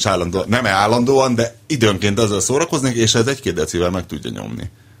abban is állandóan, nem állandóan, de időnként azzal szórakoznék, és ez 1-2 decivel meg tudja nyomni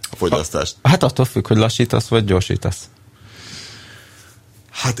a fogyasztást. Hát attól függ, hogy lassítasz, vagy gyorsítasz.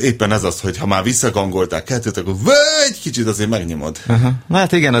 Hát éppen ez az, hogy ha már visszagangolták kettőt, akkor egy kicsit azért megnyomod. Na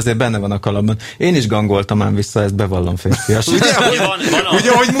hát igen, azért benne van a kalapban. Én is gangoltam ám vissza, ezt bevallom férfias.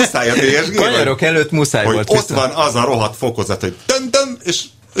 Ugye, hogy muszáj a DSG? Kanyarok előtt muszáj hogy volt ott van az a rohadt fokozat, hogy tön,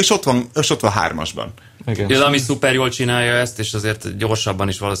 és ott van 3-asban. Igen. Ami szuper jól csinálja ezt, és azért gyorsabban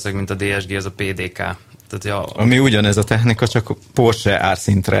is valószínűleg, mint a DSG, az a PDK. Tehát, ami ugyanez a technika, csak Porsche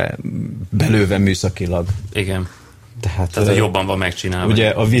árszintre belőve műszakilag. Igen. Tehát jobban van megcsinálva. Ugye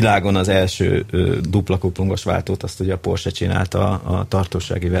a világon az első dupla kuplungos váltót azt ugye a Porsche csinálta a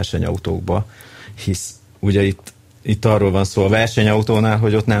tartósági versenyautókba, hisz ugye itt arról van szó a versenyautónál,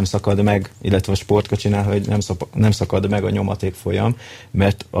 hogy ott nem szakad meg, illetve a sportkocsinál, hogy nem szakad meg a nyomatékfolyam,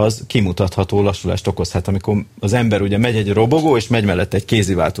 mert az kimutatható lassulást okozhat. Amikor az ember ugye megy egy robogó, és megy mellett egy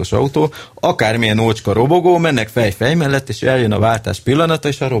kéziváltós autó, akármilyen ócska robogó, mennek fej mellett, és eljön a váltás pillanata,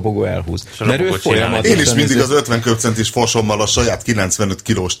 és a robogó elhúz. Én is mindig az 50 köbcentis fosommal a saját 95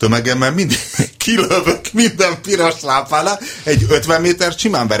 kilós tömegemmel mindig kilövök minden piros lámpánál. Egy 50 méter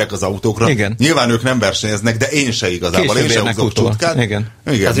simán verek az autókra. Igen. Nyilván ők nem versenyeznek, de én se igazából. Én sem húzok tutkát. Igen,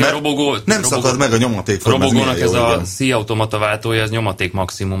 mert nem szakad meg a nyomatékfolyam. A robogónak ez a C-automata váltója, ez nyomaték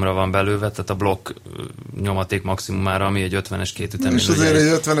maximumra van belőve, tehát a blokk nyomaték maximumára, ami egy 50-es kétütemű. És azért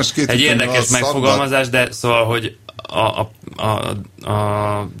egy 50-es kétütemű. Egy érdekes megfogalmazás, de szóval, hogy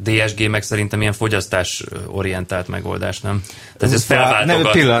a DSG meg szerintem ilyen fogyasztásorientált megoldás, nem? Tehát ez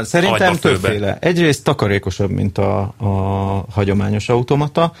felváltogat. Szerintem többféle. Egyrészt takarékosabb, mint a hagyományos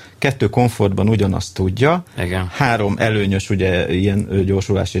automata. 2 komfortban ugyanazt tudja. Igen. 3 előnyös ugye ilyen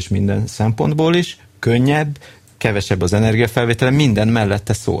gyorsulás és minden szempontból is. Könnyebb, kevesebb az energiafelvétele, minden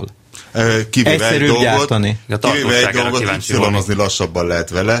mellette szól. Kivéve egy dolgot, y-ozni lassabban lehet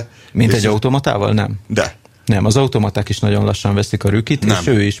vele. Mint egy automatával, nem? De. Nem, az automaták is nagyon lassan veszik a rükit, és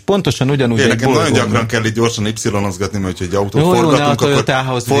ő is. Pontosan ugyanúgy egy nekem nagyon gyakran kell itt gyorsan y-ozgatni, mert hogy egy autót forgatunk, ne a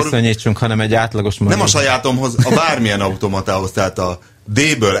Toyotához viszonyítsunk, hanem egy átlagos magyar. Nem a sajátomhoz, a bármilyen automatához, tehát a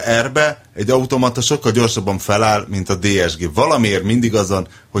D-ből R-be egy automata sokkal gyorsabban feláll, mint a DSG. Valamiért mindig azon,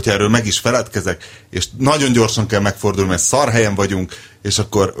 hogyha erről meg is feledkezek, és nagyon gyorsan kell megfordulni, mert szar helyen vagyunk, és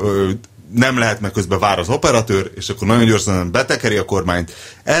akkor nem lehet, mert közben vár az operatőr, és akkor nagyon gyorsan betekeri a kormányt,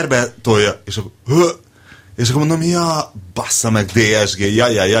 R-be tolja, és akkor mondom, ja, bassza meg DSG,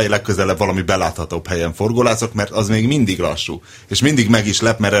 jaj, legközelebb valami beláthatóbb helyen forgólászok, mert az még mindig lassú. És mindig meg is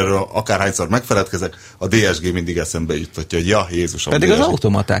lep, mert erről akárhányszor megfeledkezek, a DSG mindig eszembe juttatja, hogy ja, Jézusom. Pedig DSG. Az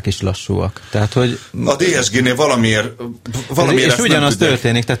automaták is lassúak. Tehát, hogy a DSG-nél valamiért és ugyanaz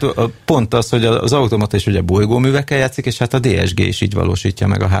történik, tehát pont az, hogy az automata is ugye bolygóművekkel játszik, és hát a DSG is így valósítja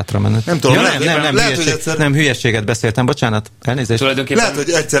meg a hátramenet. Nem tudom, nem hülyeséget beszéltem, bocsánat, elnézést. Lehet, hogy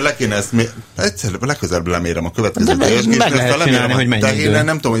egyszer legközelebb felmérem a következő meg lehet csinálni, hogy mennyi idő.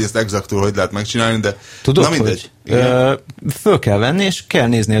 Nem tudom, hogy ezt exaktul hogy lehet megcsinálni, de tudod, na mindegy. Föl kell venni, és kell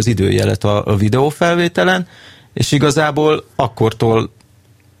nézni az időjelet a videófelvételen, és igazából akkortól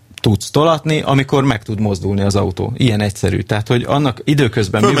tudsz tolatni, amikor meg tud mozdulni az autó. Ilyen egyszerű. Tehát, hogy annak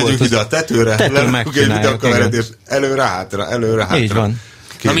időközben mi volt... ide a tetőre, lerakjuk egy videókamerát, és előre-hátra. Így van.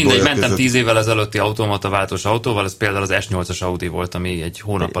 Na mindegy, mentem 10 évvel ezelőtti automataváltós autóval, ez például az S8-as Audi volt, ami egy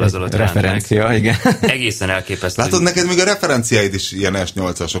hónappal ezelőtt referencia, igen. Egészen elképesztő. Látod, neked még a referenciáid is ilyen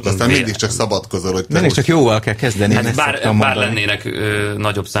S8-asok, aztán mindig csak szabadkozol, hogy mindig csak jóval kell kezdeni. Hát bár lennének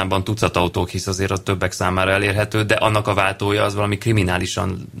nagyobb számban tucat autók, hisz azért a többek számára elérhető, de annak a váltója az valami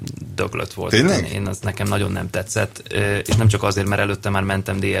kriminálisan döglött volt. Tényleg? Az nekem nagyon nem tetszett, és nem csak azért, mert előtte már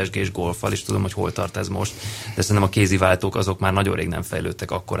mentem DSG-s Golffal, és tudom, hogy hol tart ez most, de szerintem a kézi váltók azok már nagyon rég nem fejlődtek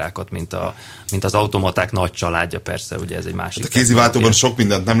akkorákat, mint az automaták nagy családja, persze, ugye ez egy másik. Hát a kéziváltóban sok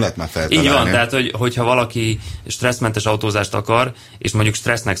mindent nem lehet már feltalálni. Így van, tehát hogyha valaki stresszmentes autózást akar, és mondjuk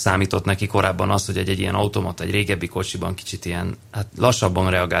stressznek számított neki korábban az, hogy egy ilyen automata, egy régebbi kocsiban kicsit ilyen, hát lassabban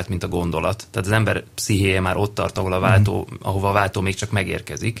reagált, mint a gondolat. Tehát az ember pszichéje már ott tart, ahova a váltó még csak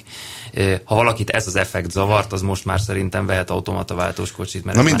megérkezik. Ha valakit ez az effekt zavart, az most már szerintem vehet automata váltós kocsit.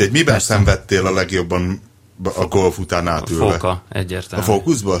 Na mindegy, miben szenvedtél a legjobban a Golf után átülve? A Fóka, egyértelműen. A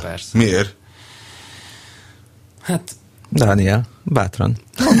Focusba? Persze. Miért? Hát... Dániel, bátran.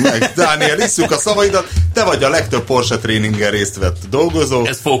 Meg, Dániel, isszuk a szavaidat, te vagy a legtöbb Porsche tréningen részt vett dolgozó.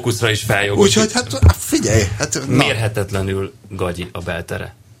 Ez Focusra is feljogosít. Úgyhogy hát figyelj. Hát, mérhetetlenül gagyi a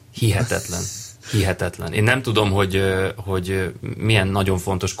beltere. Hihetetlen. Én nem tudom, hogy milyen nagyon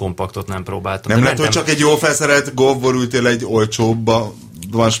fontos kompaktot nem próbáltam. Nem lehet, hogy csak egy jól felszerelt Golfból ültél egy olcsóbba,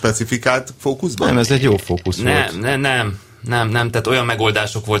 van specifikált Focusban? Nem, ez egy jó Focus volt. Nem, tehát olyan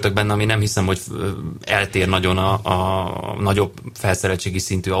megoldások voltak benne, ami nem hiszem, hogy eltér nagyon a nagyobb felszereltségi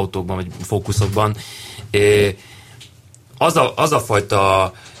szintű autókban, vagy Focusokban. Az a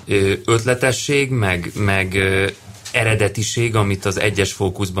fajta ötletesség, meg eredetiség, amit az egyes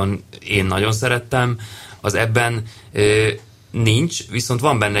Focusban én nagyon szerettem, az ebben nincs, viszont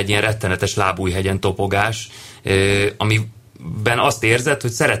van benne egy ilyen rettenetes lábújhegyen topogás, amiben azt érzed,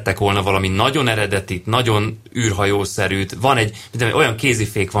 hogy szerettek volna valami nagyon eredetit, nagyon űrhajószerűt, van olyan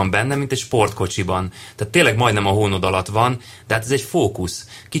kézifék van benne, mint egy sportkocsiban. Tehát tényleg majdnem a hónod alatt van, de hát ez egy Focus.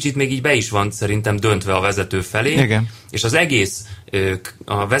 Kicsit még így be is van szerintem döntve a vezető felé, igen. És az egész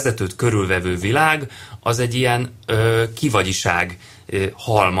a vezetőt körülvevő világ az egy ilyen kivagyiság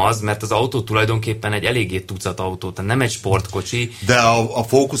halmaz, mert az autó tulajdonképpen egy eléggé tucat autó, tehát nem egy sportkocsi. De a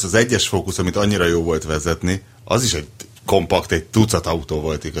Focus, az egyes Focus, amit annyira jó volt vezetni, az is egy kompakt, egy tucat autó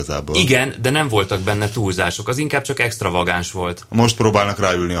volt igazából. Igen, de nem voltak benne túlzások, az inkább csak extravagáns volt. Most próbálnak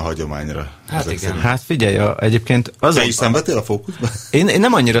ráülni a hagyományra. Hát igen. Szerint. Hát figyelj, egyébként... Te is szenvedtél a Focusban? Én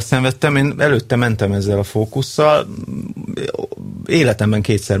nem annyira szenvedtem, én előtte mentem ezzel a Focusszal, életemben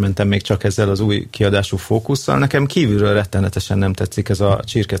kétszer mentem még csak ezzel az új kiadású Focusszal, nekem kívülről rettenetesen nem tetszik ez a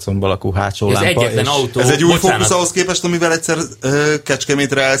csirkecomb alakú hátsó lámpa. Ez egyetlen autó. Ez egy új Focus ahhoz képest, amivel egyszer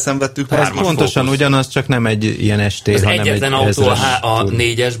Kecskemétre elszenvedtük. Ez pontosan Focus. ugyanaz, csak nem egy ilyen ST, ez hanem egyetlen egy autó a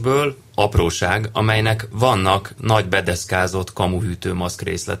 4-esből, apróság, amelynek vannak nagy bedeszkázott kamuhűtőmaszk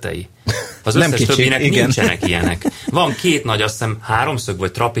részletei. Az összes kicsi, többinek igen. nincsenek ilyenek. Van két nagy, azt hiszem háromszög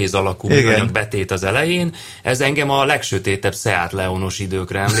vagy trapéz alakú műanyag betét az elején, ez engem a legsötétebb Seat Leonos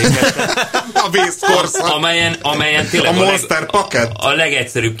időkre emlékeztet. A vészkorszak. Amelyen tényleg a Monster Packet. A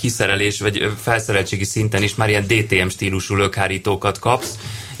legegyszerűbb kiszerelés, vagy felszereltségi szinten is már ilyen DTM stílusú lökhárítókat kapsz,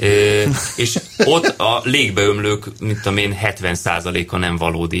 és ott a légbeömlők, mint tudom én, 70%-a nem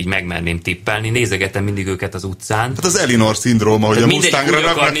valódi, így megmerném tippelni. Nézegetem mindig őket az utcán. Hát az Elinor szindróma, hogy a Mustangra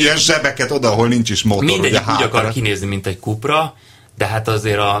raknak ilyen zsebeket oda, ahol nincs is motor. Mindegyik úgy akar kinézni, mint egy Cupra, de hát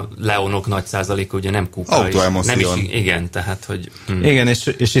azért a Leonok nagy százaléka ugye nem Cupra. Autoemotion. Igen, tehát, hogy... Igen,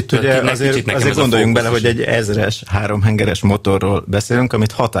 és itt ugye azért gondoljunk bele, hogy egy 1000-es, 3 hengeres motorról beszélünk,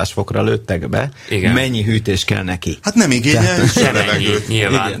 amit hatásfokra lőttek be. Igen. Mennyi hűtés kell neki? Hát nem igényel sem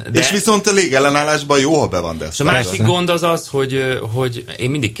nyilván. De... És viszont a légellenállásban jó, ha be van deszkázva. És a másik gond az, hogy én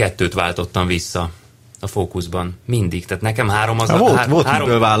mindig 2-t váltottam vissza a Focusban. Mindig. Tehát nekem 3 az... Volt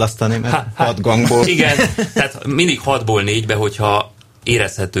miből választani, mert 6 gangból. Igen, tehát mindig 6-ból 4-be, hogyha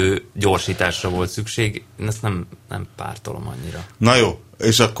érezhető gyorsításra volt szükség. Én ezt nem pártolom annyira. Na jó,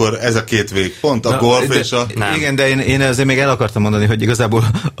 és akkor ez a két végpont, a golf és a... Nem. Igen, de én azért még el akartam mondani, hogy igazából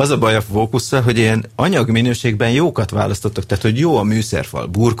az a baj a Fókusszal, hogy ilyen anyagminőségben jókat választottak, tehát hogy jó a műszerfal,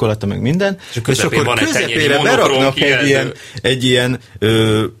 burkolata, meg minden, és akkor közepére beraknak egy ilyen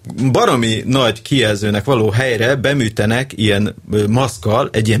baromi nagy kijelzőnek való helyre, beműtenek ilyen maszkkal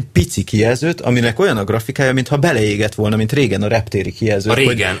egy ilyen pici kijelzőt, aminek olyan a grafikája, mintha beleégett volna, mint régen a reptéri kijelző. A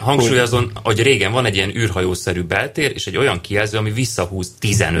régen, hangsúlyozom, hogy régen van egy ilyen űrhajószerű beltér, és egy olyan kijelző, ami visszahúz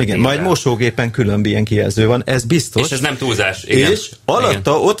 15 igen, évvel. majd mosógépen külön ilyen kijelző van, ez biztos. És ez nem túlzás. Igen. És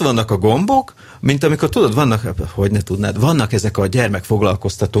alatta ott vannak a gombok, mint amikor tudod, vannak ezek a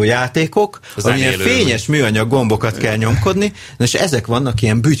gyermekfoglalkoztató játékok, amilyen fényes műanyag gombokat kell nyomkodni, és ezek vannak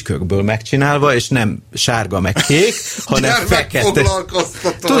ilyen bütykökből megcsinálva, és nem sárga meg kék, hanem fekete.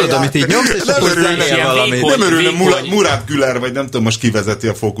 Tudod, amit így nyomsz, és akkor zenél valami. Nem örülne Murat Güler, vagy nem tudom, most kivezeti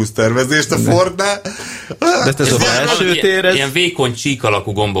a fókusztervezést a Fordnál. De ez a belső tér. Ilyen vékony csík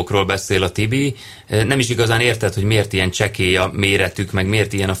alakú gombokról beszél a Tibi. Nem is igazán érted, hogy miért ilyen csekély a méretük, meg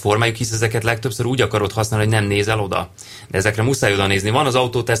miért ilyen a formájuk, hisz ezeket legtöbbször úgy akarod használni, hogy nem nézel oda. De ezekre muszáj oda nézni. Van az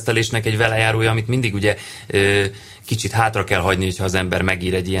autótesztelésnek egy velejárója, amit mindig ugye kicsit hátra kell hagyni, hogyha az ember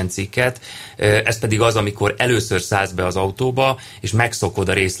megír egy ilyen cikket. Ez pedig az, amikor először szállsz be az autóba, és megszokod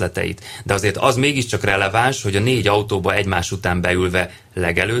a részleteit. De azért az mégiscsak releváns, hogy a 4 autóba egymás után beülve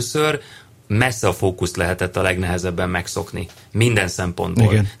legelőször, messze a fókuszt lehetett a legnehezebben megszokni. Minden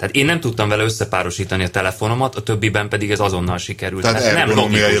szempontból. Igen. Tehát én nem tudtam vele összepárosítani a telefonomat, a többiben pedig ez azonnal sikerült. Tehát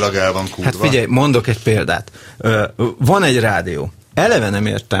ergonomiailag el van kurva. Hát figyelj, mondok egy példát. Van egy rádió. Eleve nem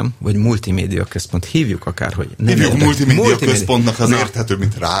értem, vagy multimédia központ, hívjuk akárhogy. Hívjuk multimédia központnak, az érthető,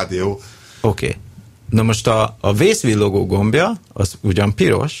 mint rádió. Oké. Na most a vészvillogó gombja, az ugyan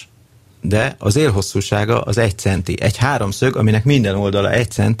piros, de az élhosszúsága az 1 centi. Egy háromszög, aminek minden oldala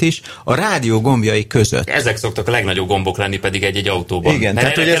 1 centis, a rádió gombjai között. Ezek szoktak a legnagyobb gombok lenni pedig egy autóban. Igen,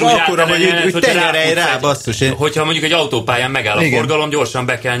 tehát hogy ez akkora, hogy tenyerej rá, basszus. Hogyha mondjuk egy autópályán megáll a forgalom, gyorsan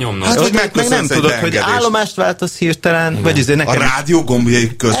be kell nyomnod. Hát, hogy meg nem tudod, hogy állomást váltasz hirtelen, igen. Vagy nekem... A rádió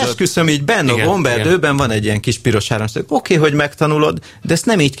gombjai között. Esküszöm, így benne a gomberdőben van egy ilyen kis piros háromszög. Oké, hogy megtanulod, de ezt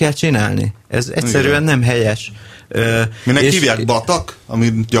nem így kell csinálni. Ez egyszerűen nem helyes. Minek hívják batak,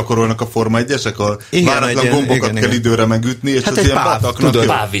 amit gyakorolnak a Forma 1-esek, a váratlan gombokat kell időre megütni, és hát az ilyen bataknak jó.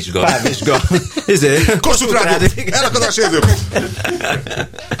 Pávvizsga. Kossuth Rádió, elakadás érzők!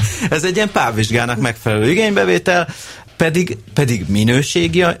 Ez egy ilyen pávvizsgának megfelelő igénybevétel, pedig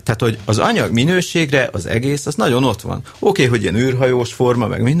minőségi, tehát hogy az anyag minőségre az egész, az nagyon ott van. Oké, hogy ilyen űrhajós forma,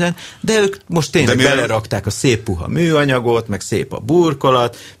 meg minden, de ők most tényleg belerakták a szép puha műanyagot, meg szép a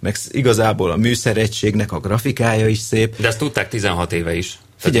burkolat, meg igazából a műszeregységnek a grafikája is szép. De ezt tudták 16 éve is.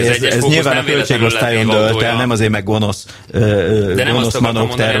 Figyelj, ez nyilván a költségosztályon dölt el, nem azért meg gonosz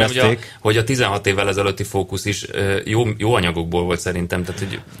manók tervezték. Hogy a 16 évvel ezelőtti Focus is jó anyagokból volt szerintem, tehát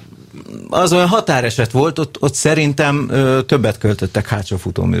hogy az olyan határeset volt, ott szerintem többet költöttek hátsó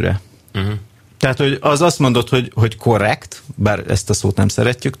futóműre. Uh-huh. Tehát, hogy az azt mondod, hogy korrekt, bár ezt a szót nem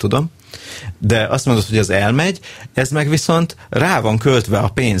szeretjük, tudom, de azt mondod, hogy az elmegy, ez meg viszont rá van költve a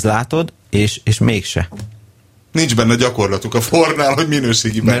pénz, látod, és mégse. Nincs benne gyakorlatuk a Fordnál, hogy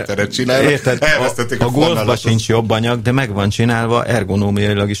minőségi belteret csinálnak. Érted, a golfban sincs jobb anyag, de meg van csinálva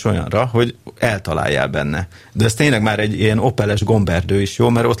ergonómiailag is olyanra, hogy eltaláljál benne. De ez tényleg már egy ilyen Opeles gomberdő is jó,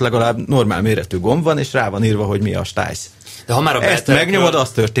 mert ott legalább normál méretű gomb van, és rá van írva, hogy mi a stájsz. De ha már a ezt megnyomod, az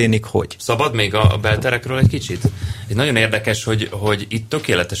történik, hogy. Szabad még a belterekről egy kicsit? Egy nagyon érdekes, hogy itt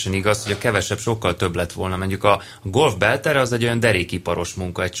tökéletesen igaz, hogy a kevesebb sokkal több lett volna. Mondjuk a golf beltere az egy olyan derékiparos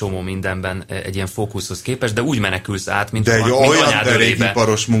munka, egy csomó mindenben, egy ilyen fókuszhoz képest, de úgy menekülsz át, mint de egy olyan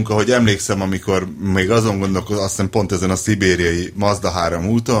derékiparos munka, hogy emlékszem, amikor még azon gondolkozom, azt hiszem pont ezen a szibériai Mazda 3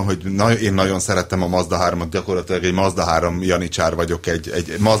 úton, hogy én nagyon szerettem a Mazda 3-at, gyakorlatilag egy Mazda 3 janicsár vagyok,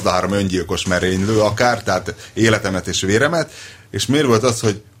 egy Mazda 3 öngyilkos merénylő akár, tehát életemet és véremet, és miért volt az,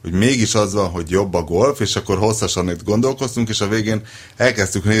 hogy mégis az van, hogy jobb a golf, és akkor hosszasan itt gondolkoztunk, és a végén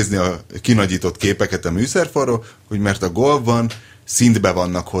elkezdtük nézni a kinagyított képeket a műszerfalról, hogy mert a golfban szintbe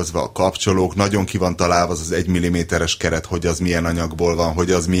vannak hozva a kapcsolók, nagyon ki van találva az 1 mm-es keret, hogy az milyen anyagból van,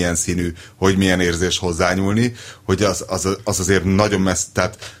 hogy az milyen színű, hogy milyen érzés hozzányúlni, hogy az azért nagyon messze,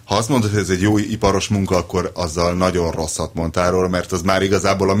 tehát ha azt mondod, hogy ez egy jó iparos munka, akkor azzal nagyon rosszat mondtál róla, mert az már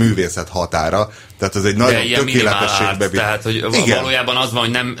igazából a művészet határa, tehát ez egy nagyon tökéletességbe. Tehát, hogy valójában az van,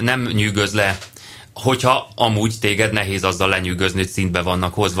 hogy nem nyűgöz le, hogyha amúgy téged nehéz azzal lenyűgözni, hogy szintbe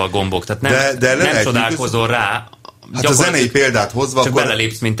vannak hozva a gombok, tehát nem csodálkozol rá. Hát a zenei példát hozva... Csak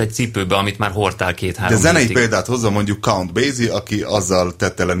belelépsz, mint egy cipőbe, amit már hordtál 2-3 De zenei példát hozva mondjuk Count Basie, aki azzal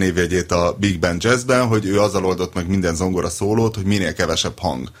tette le névjegyét a Big Band Jazzben, hogy ő azzal oldott meg minden zongora szólót, hogy minél kevesebb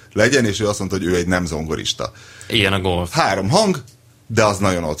hang legyen, és ő azt mondta, hogy ő egy nem zongorista. Ilyen a golf. 3 hang, de az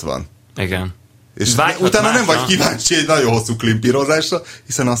nagyon ott van. Igen. És utána nem vagy kíváncsi egy nagyon hosszú klimpírozásra,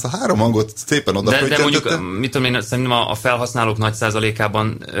 hiszen azt a 3 hangot szépen oda de mondjuk, mit tudom én, szerintem a felhasználók nagy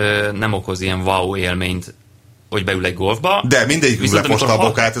százalékában nem okoz ilyen wow élményt, hogy beül egy Golfba. De mindegyikünk lefosta a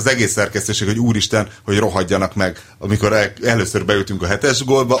bokát, az egész szerkesztőség, hogy úristen, hogy rohadjanak meg. Amikor először beültünk a 7-es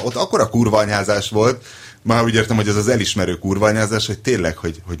Golfba, ott akkora kurvanyázás volt, már úgy értem, hogy ez az elismerő kurványázás, hogy tényleg,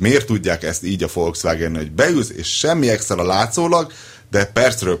 hogy miért tudják ezt így a Volkswagen, hogy beülsz, és semmi extra látszólag, de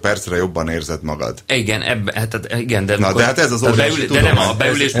percről percre jobban érzed magad. Igen, igen, de... Na, de hát ez az óriási de nem, a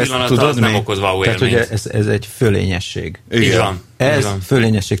beülés pillanata az nem okoz wow élményt. Tehát ugye ez egy fölényesség. Így van. Ez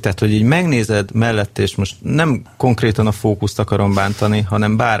fölényesség, tehát hogy így megnézed mellett, és most nem konkrétan a Focuszt akarom bántani,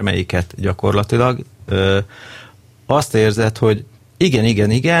 hanem bármelyiket gyakorlatilag, azt érzed, hogy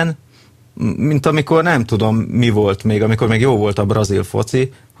igen, mint amikor nem tudom mi volt még, amikor még jó volt a brazil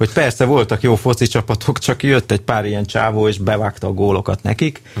foci, hogy persze voltak jó foci csapatok, csak jött egy pár ilyen csávó, és bevágta a gólokat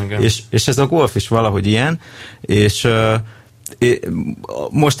nekik, és ez a golf is valahogy ilyen, és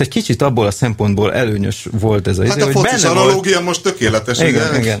most egy kicsit abból a szempontból előnyös volt ez a hát a focis analógia volt, most tökéletes.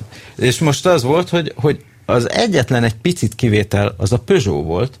 Igen. És most az volt, hogy az egyetlen egy picit kivétel az a Peugeot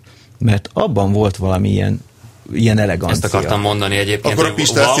volt, mert abban volt valami ilyen elegancia. Ezt akartam mondani egyébként. Akkor a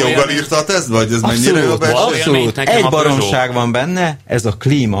Pista ezt joggal írta a tesztbe, vagy ez mennyire jó abszolút. Egy baromság van benne, ez a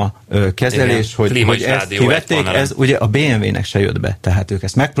klíma kezelés, hogy ezt kivették, ez ugye a BMW-nek se jött be, tehát ők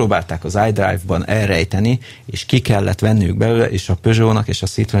ezt megpróbálták az iDrive-ban elrejteni, és ki kellett venniük belőle, és a Peugeot-nak és a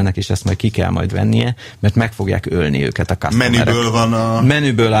Citroennek is ezt majd ki kell majd vennie, mert meg fogják ölni őket a customerek. Menüből van a...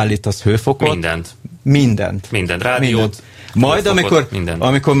 Menüből állítasz hőfokot. Mindent. Rádiót. Majd,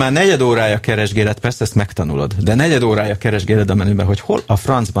 amikor már 4 órája keresgéled, persze ezt megtanulod, de 4 órája keresgéled a menüben, hogy hol a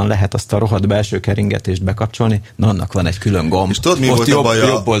francban lehet azt a rohadt belső keringetést bekapcsolni, na annak van egy külön gomb. És tudod, mi volt a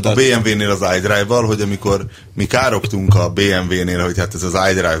baj a BMW-nél az iDrive-val, hogy amikor mi károgtunk a BMW-nél, hogy hát ez az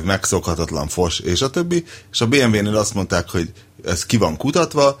iDrive megszokhatatlan fos, és a többi, és a BMW-nél azt mondták, hogy ez ki van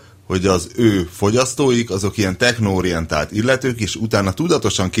kutatva, hogy az ő fogyasztóik, azok ilyen technoorientált illetők, és utána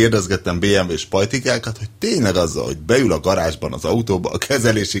tudatosan kérdezgettem BMW-s pajtikákat, hogy tényleg azzal, hogy beül a garázsban az autóba a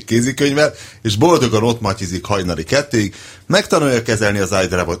kezelési kézikönyvvel, és boldogan ott matyizik hajnali 2-ig, megtanulja kezelni az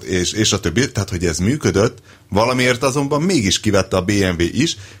iDrive-ot, és a többi, tehát hogy ez működött, valamiért azonban mégis kivette a BMW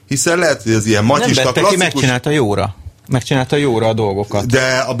is, hiszen lehet, hogy az ilyen matyista klasszikus... Nem megcsinálta jóra a dolgokat.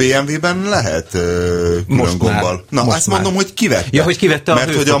 De a BMW-ben lehet külön gombbal. Na, azt mondom, hogy kivette. Ja, hogy kivette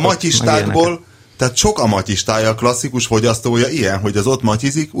mert hogy a matyistákból, tehát sok a matyistája, a klasszikus fogyasztója ilyen, hogy az ott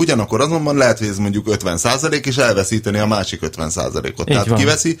matyizik, ugyanakkor azonban lehet, hogy ez mondjuk 50% és elveszíteni a másik 50%-ot. Tehát van.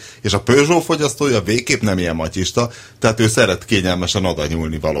 Kiveszi, és a Peugeot fogyasztója végképp nem ilyen matyista, tehát ő szeret kényelmesen oda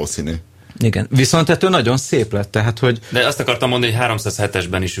nyúlni valószínű. Igen, viszont ettől nagyon szép lett, tehát hogy... De azt akartam mondani, hogy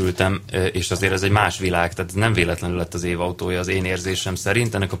 307-esben is ültem, és azért ez egy más világ, tehát nem véletlenül lett az év autója az én érzésem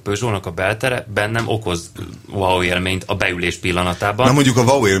szerint. Ennek a Peugeot-nak a beltere bennem okoz wow élményt a beülés pillanatában. Na mondjuk a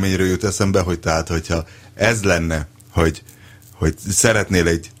wow élményről jut eszembe, hogy tehát, hogyha ez lenne, hogy szeretnél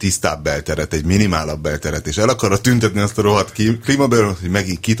egy tisztább belteret, egy minimálabb belteret, és el akarod tüntetni azt a rohadt klímabelőt, hogy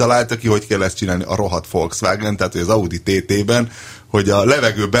megint kitalálta ki, hogy kell ezt csinálni a rohadt Volkswagen, tehát hogy az Audi TT-ben, hogy a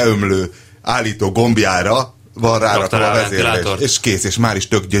levegő beömlő állító gombjára van rárakva a vezérlés, és kész, és már is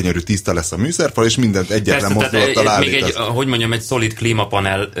tök gyönyörű tiszta lesz a műszerfal, és mindent egyetlen mozdulattal állítasz. Még egy szolid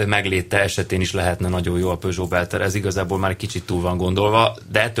klímapanel megléte esetén is lehetne nagyon jó a Peugeot belter, ez igazából már egy kicsit túl van gondolva,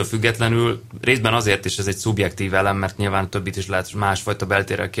 de ettől függetlenül részben azért is ez egy szubjektív elem, mert nyilván többit is lehet másfajta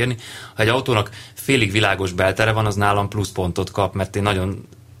beltérrel kérni. Ha egy autónak félig világos beltere van, az nálam pluszpontot kap, mert én nagyon,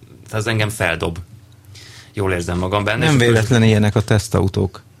 ez engem feldob. Jól érzem magam benne. Nem véletlen ilyenek a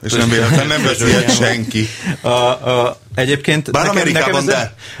tesztautók. És nem véletlen nem vesz ilyet senki. Egyébként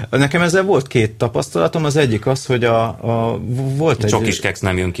nekem ezzel volt 2 tapasztalatom. Az egyik az, hogy volt egy... Sok is keksz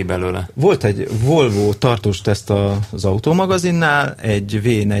nem jön ki belőle. Volt egy Volvo tartós teszt az autómagazinnál, egy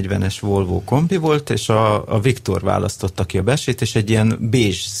V40-es Volvo kombi volt, és a Viktor választotta ki a belsőt, és egy ilyen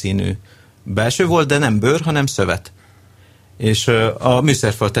bézs színű belső volt, de nem bőr, hanem szövet. És a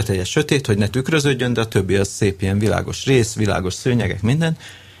műszerfal teteje sötét, hogy ne tükröződjön, de a többi az szép ilyen világos rész, világos szőnyegek, minden.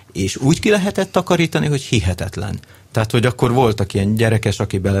 És úgy ki lehetett takarítani, hogy hihetetlen. Tehát, hogy akkor voltak ilyen gyerekes,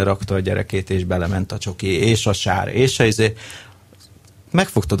 aki belerakta a gyerekét, és belement a csoki, és a sár, és a izé.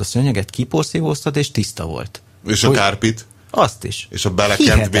 Megfogtad a szőnyeget, kiporszívóztad, és tiszta volt. És a kárpit? Azt is. És a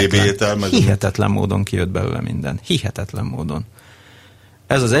belekent BB étel? Hihetetlen módon kijött belőle minden. Hihetetlen módon.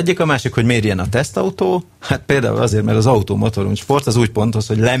 Ez az egyik, a másik, hogy mérjen a tesztautó. Hát például azért, mert az Automotorum Sport az úgy pontos,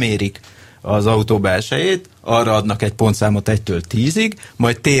 hogy lemérik az autó belsejét, arra adnak egy pontszámot 1-től 10-ig,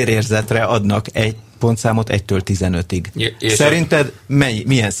 majd térérzetre adnak egy pontszámot 1-től 15-ig. Szerinted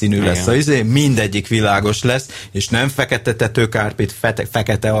milyen színű lesz a izé? Mindegyik világos lesz, és nem fekete tetőkárpit,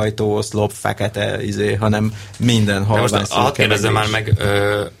 fekete ajtóoszlop, fekete izé, hanem minden halvány szó. Hadd kérdezzem már meg,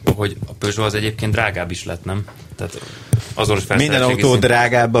 hogy a Peugeot az egyébként drágább is lett, nem? Tehát azonos minden autó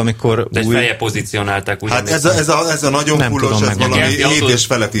drágább, amikor de új... feljebb pozícionálták. Hát ez a nagyon fullos, ez valami 7 és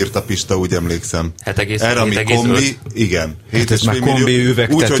felet írt a Pista, úgy emlékszem. Erre, ami kombi, igen. 7,5 millió. Kombi,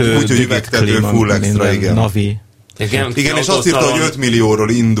 üvegtető, úgy üvegtető, full extra, igen. Navi. Igen, és azt írta, hogy 5 millióról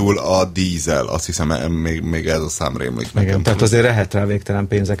indul a dízel. Azt hiszem, még ez a szám rémlik nekem. Igen, tehát azért lehet rá végtelen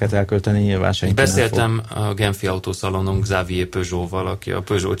pénzeket elkölteni, nyilván senki beszéltem a Genfi autószalonon Xavier Peugeot-val, aki a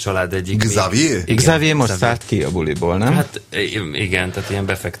Peugeot család egyik... Xavier? Xavier most szállt ki a buliból, nem? Hát igen, tehát ilyen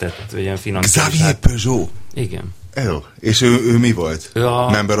befektett, ilyen financiális... Xavier Peugeot? Igen. Jó. És ő mi volt? Ő a...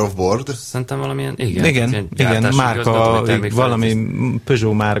 Member of board? Szerintem valamilyen, igen, márka, valami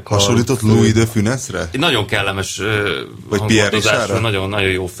Peugeot márka. Hasonlított Louis de Funesre? Nagyon kellemes hanghordozásra. Nagyon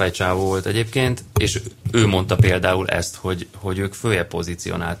jó fejcsávó volt egyébként, és ő mondta például ezt, hogy ők följebb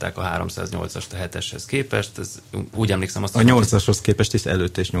pozícionálták a 308-ast a 7-eshez képest. Ez, úgy emlékszem azt... A 8-ashoz képest is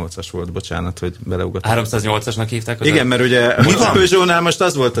előtt és 8-as volt, bocsánat, hogy beleugattam. 308-asnak hívták? Igen, mert ugye a Peugeotnál most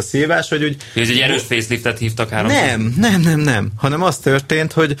az volt a szívás, hogy úgy... Ez egy erős faceliftet hívtak 300. Nem, hanem az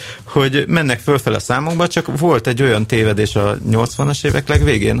történt, hogy mennek fölfele a számokba, csak volt egy olyan tévedés a 80-as évek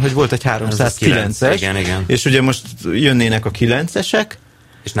legvégén, hogy volt egy 309-es, igen. és ugye most jönnének a 9-esek,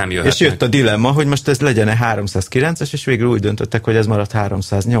 és nem jöhetnek. És jött a dilemma, hogy most ez legyen 309-es, és végül úgy döntöttek, hogy ez maradt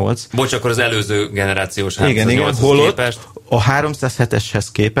 308. Bocs, akkor az előző generációs 308-hoz igen, holott a 307-eshez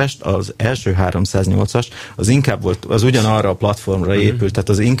képest az első 308-as az inkább volt, az ugyanarra a platformra épült, tehát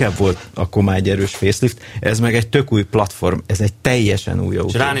az inkább volt akkor már egy erős facelift, ez meg egy tök új platform, ez egy teljesen új autó.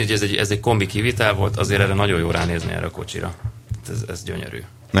 És ránézni, hogy ez egy kombi kivitel volt, azért erre nagyon jó ránézni erre a kocsira. Ez gyönyörű.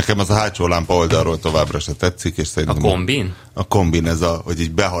 Nekem az a hátsó lámpa oldalról továbbra se tetszik, és szerintem... A kombin? A kombin, ez hogy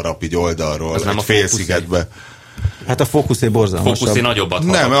így beharap így oldalról, az egy félszigetbe. Hát a Focusé borzalmasabb. Focusé nagyobbat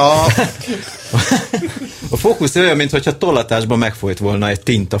harap. Nem, a Focusé olyan, mintha tollatásban megfolyt volna egy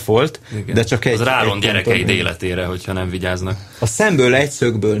tintafolt, de csak egy... Az rálon gyerekeid életére, hogyha nem vigyáznak. A szemből egy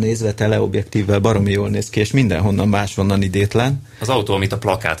szögből nézve teleobjektívvel baromi jól néz ki, és mindenhonnan máshonnan idétlen. Az autó, amit a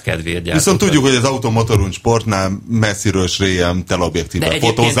plakát kedvéért gyártottak. Viszont tudjuk, hogy az automotorunk sportnál messziről sréjem teleobjektívvel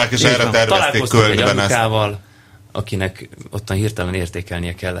fotózzák, és erre tervezték Kölnben ezt. Akinek ottan hirtelen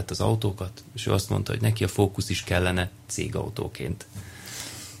értékelnie kellett az autókat, és ő azt mondta, hogy neki a Focus is kellene cégautóként.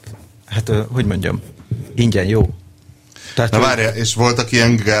 Hát, hogy mondjam, ingyen jó. Tehát, na várjál, és voltak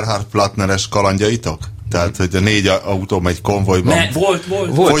ilyen Gerhard Plattneres kalandjaitok? Tehát, hogy a 4 autó megy konvojban.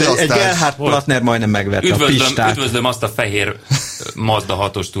 Volt. Egy Gerhard Plattner majdnem megvette a Pistát. Üdvözlöm azt a fehér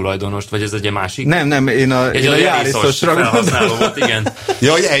Mazda 6-os tulajdonost, vagy ez egy másik? Nem, én a Yarisosra felhasználó volt, igen.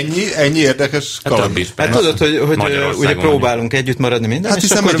 Ja, hogy ennyi érdekes kaland. Hát tudod, hogy ugye próbálunk együtt maradni minden, hát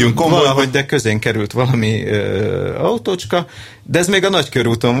és akkor megyünk valahogy, de közén került valami autócska, de ez még a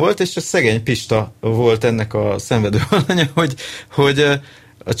Nagykörúton volt, és a szegény Pista volt ennek a szenvedő alanya, hogy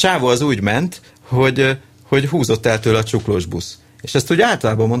a csávó az úgy ment, hogy húzott el tőle a csuklós busz. És ezt úgy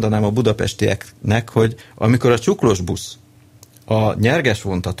általában mondanám a budapestieknek, hogy amikor a csuklós busz, a nyerges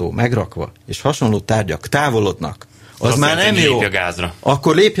vontató megrakva, és hasonló tárgyak távolodnak, az már nem jó. Gázra.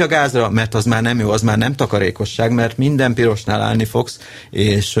 Akkor lépj a gázra, mert az már nem jó, az már nem takarékosság, mert minden pirosnál állni fogsz,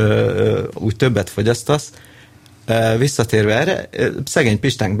 és úgy többet fogyasztasz. Visszatérve erre, szegény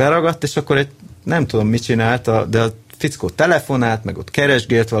Pistánk beragadt, és akkor nem tudom, mit csinálta, de a fickó telefonált, meg ott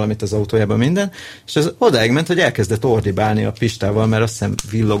keresgélt valamit az autójában, minden, és az odáig ment, hogy elkezdett ordibálni a Pistával, mert azt hiszem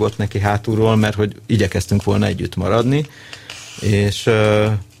villogott neki hátulról, mert hogy igyekeztünk volna együtt maradni, és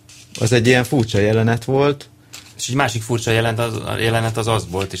az egy ilyen furcsa jelenet volt. És egy másik furcsa jelenet az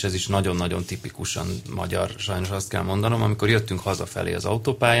volt, és ez is nagyon-nagyon tipikusan magyar, sajnos azt kell mondanom, amikor jöttünk hazafelé az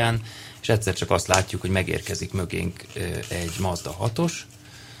autópályán, és egyszer csak azt látjuk, hogy megérkezik mögénk egy Mazda 6-os,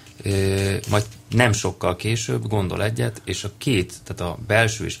 majd nem sokkal később gondol egyet, és tehát a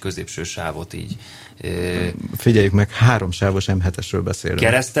belső és középső sávot így... Figyeljük meg, 3 sávos M7-esről beszélünk.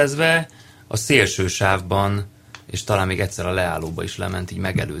 Keresztezve a szélső sávban, és talán még egyszer a leállóba is lement, így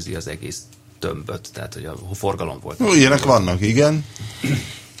megelőzi az egész tömböt, tehát hogy a forgalom volt. Ilyenek vannak, igen.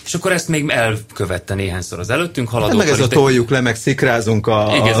 És akkor ezt még elkövette néhányszor az előttünk haladókkal. Hát meg ez a toljuk le, meg szikrázunk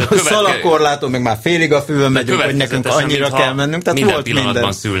a szalakorláton, meg már félig a fűvön megyünk, hogy nekünk annyira kell mennünk. Tehát minden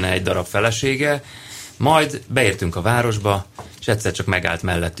pillanatban szülne egy darab felesége. Majd beértünk a városba, és egyszer csak megállt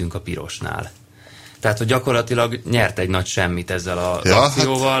mellettünk a pirosnál. Tehát, hogy gyakorlatilag nyert egy nagy semmit ezzel az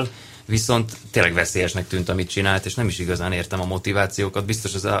akcióval. viszont tényleg veszélyesnek tűnt, amit csinált, és nem is igazán értem a motivációkat.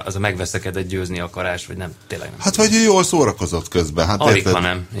 Biztos az a megveszekedett győzni akarás, vagy nem, tényleg nem. Hát vagy jól szórakozott közben. Hát alig, ha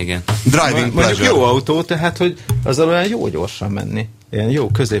nem, igen. Driving pleasure. Jó autó, tehát, hogy azzal olyan jó gyorsan menni. Ilyen jó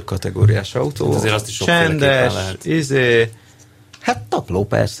középkategóriás autó. Hát azért azt is csendes, hát tapló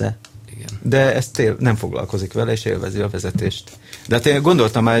persze. Igen. De ezt nem foglalkozik vele, és élvezi a vezetést. De hát én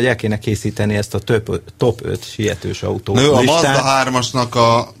gondoltam már, hogy el kéne készíteni ezt a top 5 sietős autó listát. A listát. Mazda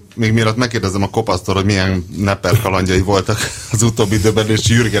 3-asnak még mielőtt megkérdezem a kopasztól, hogy milyen nepper kalandjai voltak az utóbbi időben, és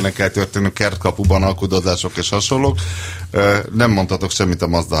Jürgenek eltörténő kertkapuban alkudozások és hasonlók. Nem mondhatok semmit a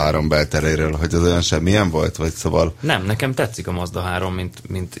Mazda 3 belteréről, hogy az olyan semmilyen volt? Vagy szóval... Nem, nekem tetszik a Mazda 3,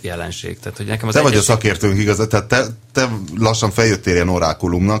 mint jelenség. Tehát, hogy nekem az te vagy a szakértőnk igaz, tehát te lassan feljöttél ilyen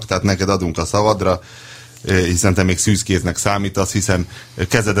orákulumnak, tehát neked adunk a szavadra, hiszen te még szűzkéznek számítasz, hiszen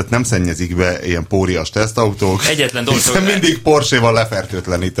kezedet nem szennyezik be ilyen pórias tesztautók. Egyetlen dolog, hiszen mindig Porsche-val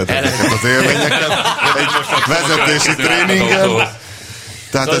lefertőtleníted ezeket az élményeket egy vezetési tréningen.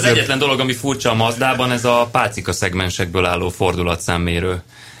 Tehát szóval az egyetlen dolog, ami furcsa a Mazdában, ez a pálcika szegmensekből álló fordulatszámmérő.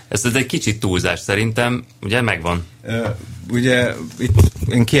 Ez egy kicsit túlzás szerintem, ugye megvan? Ugye itt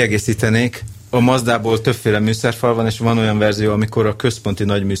én kiegészítenék, a Mazdából többféle műszerfal van, és van olyan verzió, amikor a központi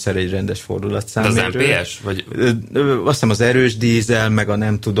nagy műszer egy rendes fordulatszámérő. Az MPS? Vagy... Azt hiszem az erős dízel, meg a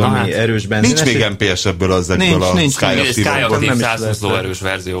nem tudom mi erős benzines. Nincs még MPS ebből az ezekből a Skyactiv 120 lóerős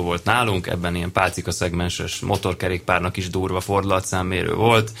verzió volt nálunk, ebben ilyen pálcika szegmenses motorkerékpárnak is durva fordulatszámmérő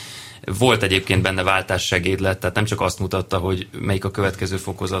volt. Volt egyébként benne váltássegédlet, tehát nem csak azt mutatta, hogy melyik a következő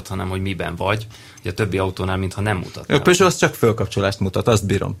fokozat, hanem hogy miben vagy. Ugye a többi autónál, mintha nem mutatná. A Peugeot az csak fölkapcsolást mutat, azt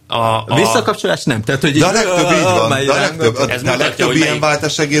bírom. A visszakapcsolást nem. Tehát, hogy de a legtöbb így van. A legtöbb ilyen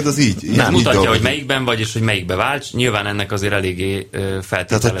váltássegéd az így. Ez mutatja, hogy melyikben vagy, és hogy melyikbe válts. Nyilván ennek azért eléggé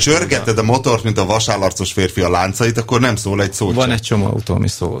feltételes. Tehát ha csörgeted a motort, mint a vasállarcos férfi a láncait, akkor nem szól egy szót. Van egy csomó autó, ami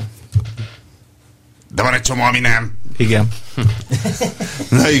szól. De van egy csomó, ami nem. Igen.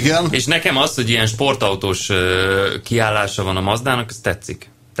 Na igen. És nekem az, hogy ilyen sportautós kiállása van a Mazdának, ez tetszik.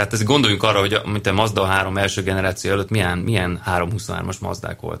 Tehát ezt gondoljunk arra, hogy mint a Mazda 3 első generáció előtt milyen 323-as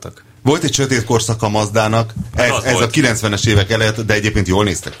Mazdák voltak. Volt egy sötét korszak a Mazdának, ez a 90-es évek előtt, de egyébként jól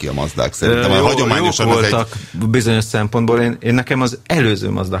néztek ki a Mazdák szerintem. Hagyományosan jók voltak bizonyos szempontból. Én nekem az előző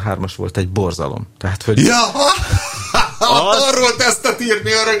Mazda 3-as volt egy borzalom. Tehát, hogy... Ja! Arról tesztet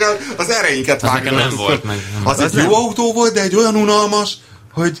írni, az ereinket vágni. Nem volt meg. Az egy jó autó volt, de egy olyan unalmas,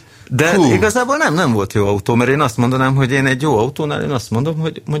 hogy... De igazából nem volt jó autó, mert én azt mondanám, hogy én egy jó autónál, én azt mondom,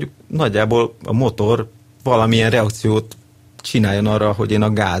 hogy mondjuk nagyjából a motor valamilyen reakciót csináljon arra, hogy én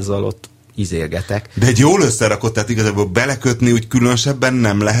a gázzal ott izélgetek. De egy jól összerakott, tehát igazából belekötni úgy különösebben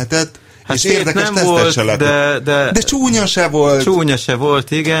nem lehetett, hát és érdekes tesztet se lehetett. De csúnya se volt. Csúnya se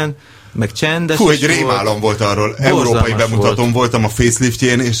volt, igen. Meg csendes. Egy rémálom volt arról. Európai bemutatón voltam a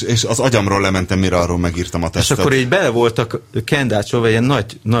faceliftjén, és az agyamról lementem, mire arról megírtam a tesztet. És akkor így bele voltak kendácsolva, ilyen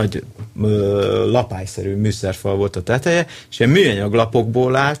nagy lapályszerű műszerfal volt a teteje, és ilyen műanyag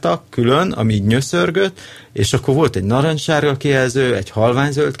lapokból álltak külön, ami így nyöszörgött, és akkor volt egy narancssárga kijelző, egy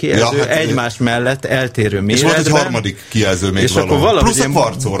halványzöld kijelző, egymás mellett eltérő méretben. És volt egy harmadik kijelző még valahol. Plusz a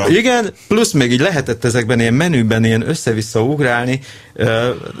kvarcóra. Igen, plusz még így lehetett ezekben ilyen menüben ilyen össze-vissza ugrálni.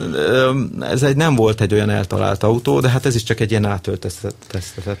 Ez nem volt egy olyan eltalált autó, de hát ez is csak egy ilyen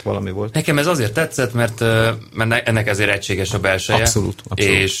átöltesztetett valami volt. Nekem ez azért tetszett, mert ennek ezért egységes a belseje. Abszolút.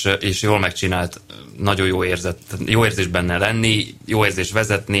 És jól megcsinált, nagyon jó érzés benne lenni, jó érzés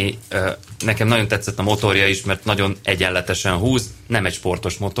vezetni. Nekem nagyon tetszett a motorja is, mert nagyon egyenletesen húz, nem egy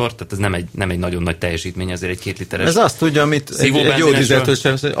sportos motor, tehát ez nem egy nagyon nagy teljesítmény, azért egy 2 literes. Ez azt tudja, amit egy jó dízeltől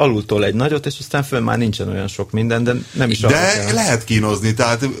hogy alultól egy nagyot, és aztán föl már nincsen olyan sok minden, de nem is de lehet kínozni,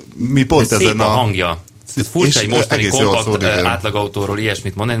 tehát mi pont ezen a hangja. Ez furcsa egy mostani kompakt átlagautóról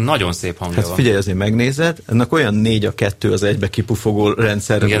ilyesmit mondani, nagyon szép hangja van. Figyelj, azért megnézed, ennek olyan 4-2 az egybe kipufogó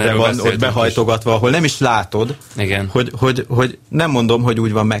rendszerre van ott behajtogatva, ahol nem is látod, hogy nem mondom, hogy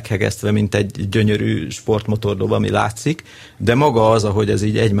úgy van meghegesztve, mint egy gyönyörű sportmotordob, ami látszik, de maga az, ahogy ez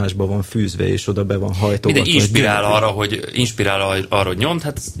így egymásba van fűzve, és oda be van hajtogatva. Mindegy, inspirál arra, hogy nyomd,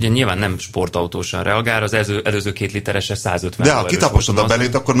 hát ugye nyilván nem sportautósan reagál, az előző 2 literesre 150. De ha kitaposod a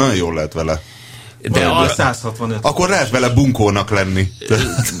belét, akkor nagyon jól lehet vele. De 165. Akkor lehet vele bunkónak lenni.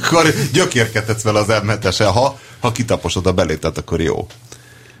 Akkor gyökérkedhetsz vele az M7-esen. Ha kitaposod a belét, tehát akkor jó.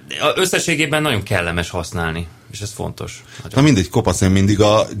 Összességében nagyon kellemes használni, és ez fontos. Nagyon. Na mindegy, kopasz, én mindig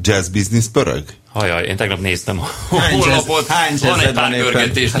a jazz business pörög. Hajaj, én tegnap néztem a honlapot. Van egy pár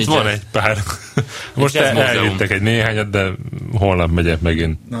görgetés. Hát van egy pár. Most eljöttek egy néhányat, de holnap megyek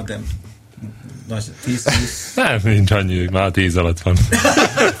megint. Na de 10-20. Nem, nincs annyi, már 10 alatt van.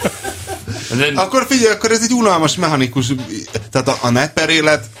 Akkor figyelj, akkor ez egy unalmas mechanikus, tehát a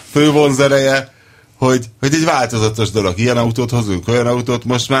neperélet fővonzereje, hogy egy változatos dolog. Ilyen autót hozunk, olyan autót,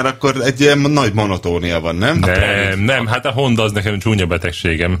 most már akkor egy ilyen nagy monotónia van, nem? Nem, hát a Honda az nekem csúnya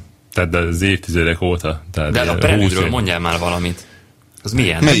betegségem. Tehát az évtizedek óta. Tehát de a Prelude-ről mondjál már valamit. Az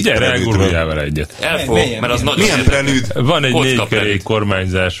milyen? Gyere, elgurruljál vele egyet. Elfog, mert az nagyon... Milyen Prelude? Van egy 4-kerék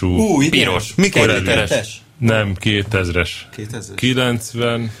kormányzású... Piros. Mikor? 2000-es. Nem, 2000-es.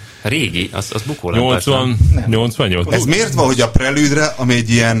 90... Régi, az bukó 88. Ez miért van, hogy a Prelude-re, ami egy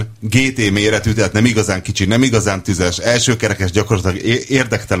ilyen GT méretű, tehát nem igazán kicsi, nem igazán tüzes, elsőkerekes, gyakorlatilag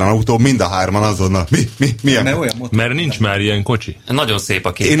érdektelen autó, mind a hárman azonnal. Milyen? Mert nincs már ilyen kocsi. Nagyon szép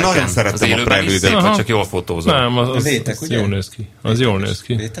a képeken. Én nagyon szeretem a Prelude-et. Csak jól fotózom. Nem, az jól néz ki. Az jól néz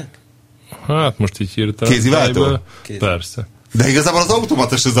ki. Hát most így hirtelen. Kéziváltó? Persze. De igazából az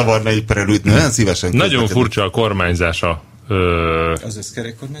automata se zavarna egy Prelude, nagyon szívesen. Nagyon furcsa a kormányzása.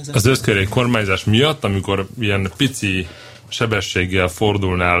 Az összkerék kormányzás miatt, amikor ilyen pici sebességgel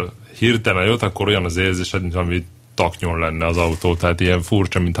fordulnál hirtelen jött, akkor olyan az érzésed, mint ami taknyon lenne az autó, tehát ilyen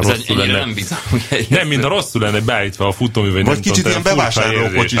furcsa, mintha rosszul lenne. Nem, mintha rosszul lenne beállítva a futómű, vagy kicsit ilyen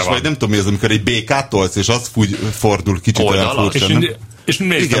bevásárlókocsis, vagy nem tudom mi az, amikor egy BK-t tolsz, és az fordul kicsit olyan furcsa. És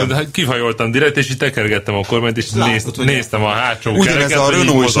néztem, de kihajoltam direkt, és így tekergettem a kormányt, és néztem a hátsó kereket. Ugyanez a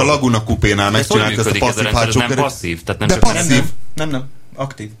Renault és a Laguna kupénál megcsinálják ezt a passzív hátsó kereket. Nem passzív? De passzív. Nem,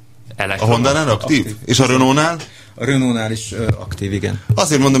 aktív. A Honda-nál aktív? És a Renault-nál? A Renault-nál is aktív, igen.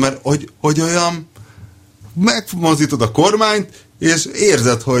 Azért mondom, mert hogy olyan megmozítod a kormányt, és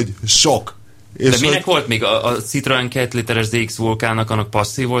érzed, hogy sok. De minek volt még a Citroen 2 literes ZX Vulkánnak, annak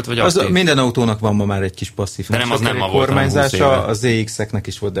passzív volt, vagy aktív? Minden autónak van ma már egy kis passzív. De nem, az nem ma volt, kormányzása, a ZX-eknek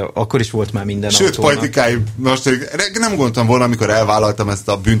is volt, de akkor is volt már minden autónak. Sőt, politikáim, most nem gondoltam volna, amikor elvállaltam ezt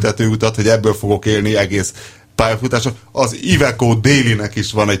a büntetőutat, hogy ebből fogok élni egész pályafutások. Az Iveco Daily-nek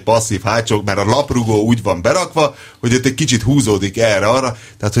is van egy passzív hátsó, mert a laprugó úgy van berakva, hogy ott egy kicsit húzódik erre-arra,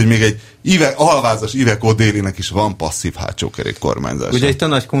 tehát hogy még egy alvázas Iveco Daily-nek is van passzív hátsókerék kormányzása. Ugye itt a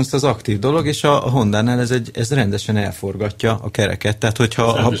nagy kunst az aktív dolog, és a Honda-nál ez rendesen elforgatja a kereket, tehát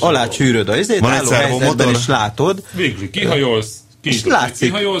hogyha alá csűröd a álló helyzetben is látod. Végül kihajolsz. És látszik.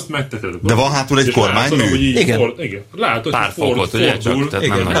 Kihajolsz, megteted. De van hátul egy kormánymű? Igen. Látod, pár fokot, ugye?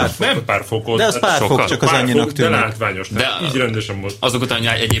 Nem pár fokot. De az pár fok, csak az annyinak tűnik. De látványos. De így rendesen mozog. Azok után, hogy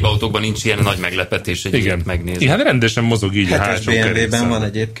egyéb autókban nincs ilyen nagy meglepetés, hogy megnézni. Igen, rendesen mozog így a hátsó kerék. 7-es BMW-ben van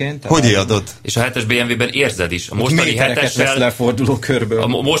egyébként. Hogy éladod? És a 7-es BMW-ben érzed is. A mostani 7-essel leforduló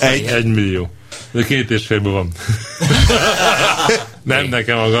körből. 1 millió. De 2,5-ből van. Nem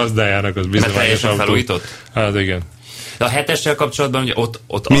nekem a gazdájának, az bizonyos autó. Teljesen felújított. Hát igen. De a 7-essel kapcsolatban ugye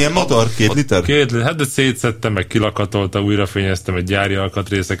ott milyen motor? 2 liter? 2 liter. Hát de szétszedtem, meg kilakatolta, újra fényeztem, egy gyári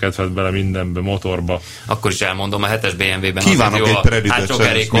alkatrészeket vett bele mindenbe, motorba. Akkor is elmondom, a 7-es BMW-ben kívánok egy Prelude-et. hátsó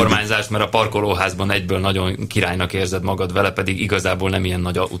kerék kormányzás, mert a parkolóházban egyből nagyon királynak érzed magad vele, pedig igazából nem ilyen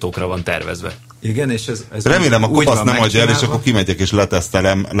nagy autókra van tervezve. Igen, és ez remélem a kopasz nem adja el, és akkor kimegyek és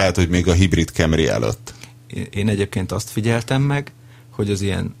letesztelem, lehet, hogy még a hibrid Camry előtt. Én egyébként azt figyeltem meg, hogy az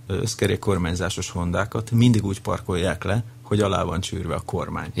ilyen összkerék kormányzásos Hondákat mindig úgy parkolják le, hogy alá van csűrve a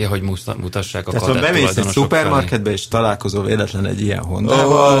kormány. Ja, hogy mutassák a kadett. Tehát, ha bemész egy szupermarketbe és találkozol véletlen egy ilyen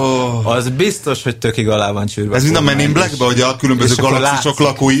Hondával, az biztos, hogy tökig alá van csűrve. Ez mind a Men in Black-be, hogy a különböző galaxisok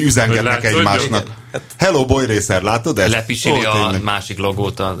lakói üzengetnek egymásnak. Hello Boy Racer, látod ezt? Lepisili a másik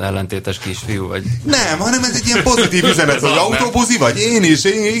logót az ellentétes kisfiú, vagy... Nem, hanem ez egy ilyen pozitív üzenet, hogy autóbuzi vagy, én is,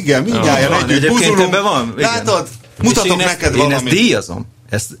 igen, mindjárt együtt buzulunk. Látod? Mutatok neked valamit. Én ezt díjazom.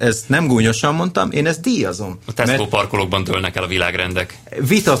 Ezt nem gúnyosan mondtam, én ezt díjazom. A Tesco parkolókban dőlnek el a világrendek.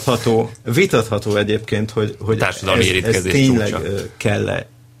 Vitatható egyébként, hogy ez tényleg kell-e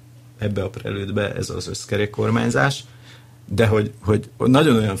ebbe a Prelude-be ez az összkerék kormányzás, de hogy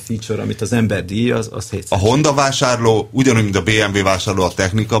nagyon olyan feature, amit az ember díjaz, az 700. A Honda vásárló, ugyanúgy, mint a BMW vásárló a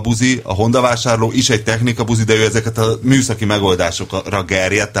technikabuzi, a Honda vásárló is egy technikabuzi, de ő ezeket a műszaki megoldásokra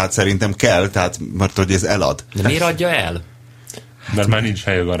gerjed, tehát szerintem kell, tehát mert hogy ez elad. De miért adja el? Mert már nincs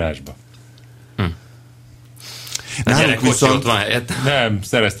hely a garázsba. Nálunk viszont... van helyett. Nem,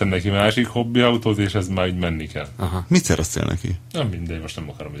 szereztem neki másik hobbiautót, és ez már így menni kell. Aha. Mit szereztél neki? Nem mindegy, most nem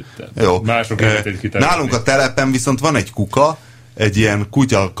akarom itt. Jó. Mások életét kitermelni. Nálunk a telepen viszont van egy kuka, egy ilyen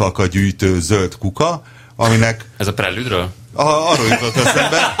kutyakaka gyűjtő zöld kuka, aminek... Ez a Prelude-ről? Arról jutott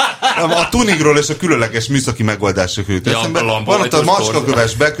eszembe. A tuningról és a különleges műszaki megoldásokról jutott eszembe. Van ott a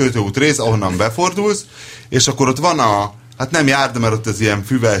macskaköves bekötőút rész, ahonnan befordulsz, és akkor ott van hát nem járda, mert ott az ilyen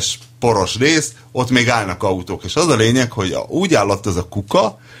füves, poros rész, ott még állnak autók. És az a lényeg, hogy úgy állott az a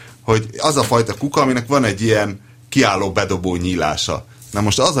kuka, hogy az a fajta kuka, aminek van egy ilyen kiálló bedobó nyílása. Na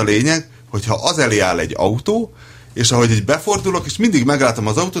most az a lényeg, hogyha az elé áll egy autó, és ahogy így befordulok, és mindig meglátom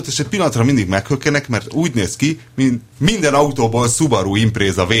az autót, és egy pillanatra mindig meghökkenek, mert úgy néz ki, mint minden autóból Subaru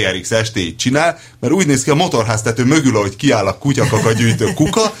Impreza VRX ST-t csinál, mert úgy néz ki a motorháztető mögül, ahogy kiáll a kutyakaka gyűjtő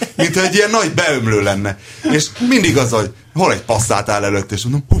kuka, mint egy ilyen nagy beömlő lenne. És mindig az, hogy hol egy Passat áll előtt, és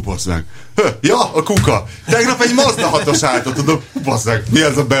mondom, bassz meg. Ja, a kuka. Tegnap egy Mazda 6-os állt, tudom, bassz meg.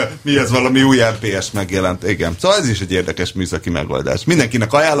 Mi ez valami új MPS megjelent. Igen. Szóval ez is egy érdekes műszaki megoldás.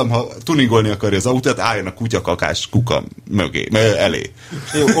 Mindenkinek ajánlom, ha tuningolni akarja az autót, álljon a kutyakakás kuka elé.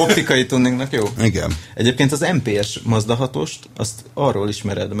 Jó, optikai tuningnak jó. Igen. Egyébként az MPS Mazda 6-ost, azt arról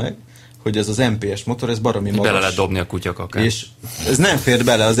ismered meg, hogy ez az MPS motor, ez baromi magas. Bele lehet dobni a kutyakakát. És ez nem fér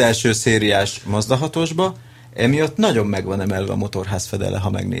bele az első szériás Mazda 6-osba, emiatt nagyon meg van emelve a motorház fedele, ha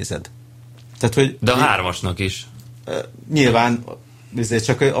megnézed. Tehát, hogy de a 3-asnak is. Nyilván,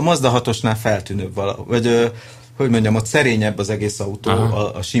 csak a Mazda 6-osnál feltűnőbb vagy hogy mondjam, ott szerényebb az egész autó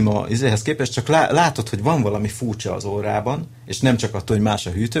a sima izéhez képest, csak látod, hogy van valami furcsa az órában, és nem csak attól, hogy más a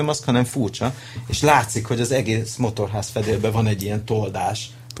hűtőmaszk, hanem furcsa, és látszik, hogy az egész motorház fedélben van egy ilyen toldás,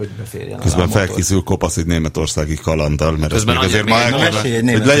 hogy beférjen. Közben felkészül kopasz egy németországi kalanddal, mert ez még azért ma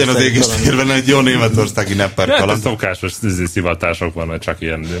hogy legyen az égés térben egy jó németországi nepper kaland. Szokásos szivatások vannak, csak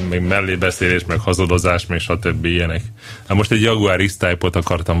ilyen még mellébeszélés, meg hazudozás, meg stb. Ilyenek. Hát most egy Jaguar X-Type-ot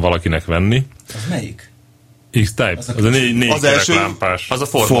akartam valakinek venni. Az melyik? X-Type, az a négy kereklámpás. Az a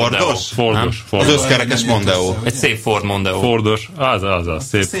Fordos. Az összkerekes Mondeo. Egy szép Ford Mondeo. Fordos, az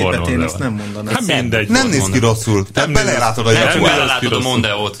szép Ford Mondeo. Én azt nem mondanám. Hát mindegy. Nem néz ki rosszul. Tehát belelátod a Jaguar. Belelátod a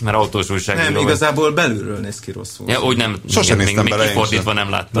Mondeót, mert autós újságíró. Nem, igazából belülről néz ki rosszul. Ja, úgy nem. Sosem néztem bele. Még kifordítva nem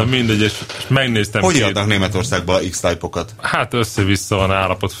láttam. Na mindegy, és megnéztem. Hogy adnak Németországba X-Type-okat? Hát össze-vissza van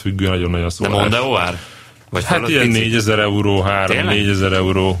állapot függő, nagyon-nagyon szólás. De Mondeo ár? Vagy hát ilyen 4000 euró, 3-4000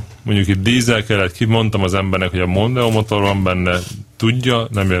 euró. Mondjuk itt dízel kellett, kimondtam az embernek, hogy a Mondeo motor van benne, tudja,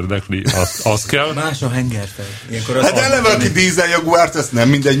 nem érdekli, az kell. Más a hengerfej. Hát eleve, aki dízel Jaguárt, ez nem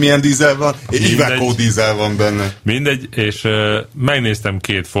mindegy, milyen dízel van. Iveco dízel van benne. Mindegy, és megnéztem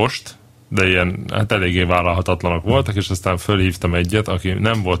 2 Fost, de ilyen, hát eléggé vállalhatatlanok voltak, és aztán fölhívtam egyet, aki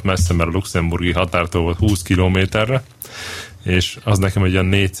nem volt messze, mert a luxemburgi határtól volt 20 kilométerre, és az nekem egy olyan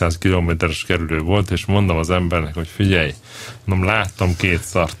 400 kilométeres kerülő volt, és mondom az embernek, hogy figyelj, mondom, láttam 2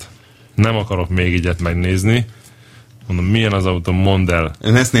 szart. Nem akarok még ilyet megnézni. Mondom, milyen az autó, mondd el.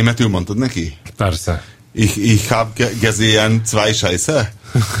 Ön ezt németül mondtad neki? Persze. Ich hab gesehen zwei Scheisse?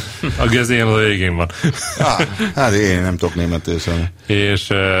 A gesehen az a végén van. Hát én nem tudok németül sem.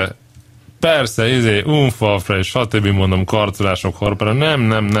 És persze, unfalfra és stb. Mondom, karcolások, harpára,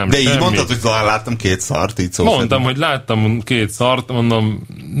 nem. De így mondtad, hogy talán láttam 2 szart, így szó mondtam, szerint. hogy láttam 2 szart, mondom,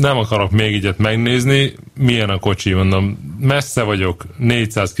 nem akarok még ilyet megnézni, milyen a kocsi, mondom, messze vagyok,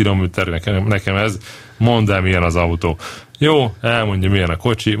 400 kilométer nekem ez, mondd el, milyen az autó. Jó, elmondja, milyen a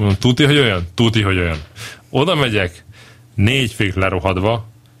kocsi, mondom, tuti, hogy olyan? Tuti, hogy olyan. Oda megyek, 4 fék lerohadva,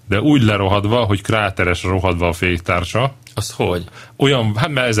 de úgy lerohadva, hogy kráteres rohadva a féktársa. Az hogy? Olyan, hát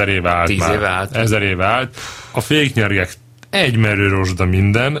már 1000 éve állt 10 éve állt. 1000 éve állt. A féknyergek egy merő rozsda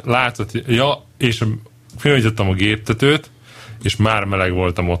minden, látszott, és kinyitottam a géptetőt, és már meleg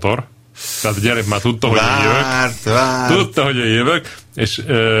volt a motor. Tehát a gyerek már tudta, hogy jövök. Tudta, hogy jövök, és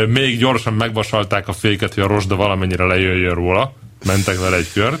még gyorsan megvasalták a féket, hogy a rozsda valamennyire lejöjjön róla. Mentek vele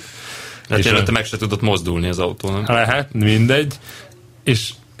egy kört. Hát előtte meg se tudott mozdulni az autó, nem? Lehet, mindegy. És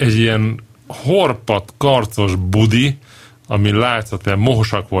egy ilyen horpat, karcos budi, ami látszott, hogy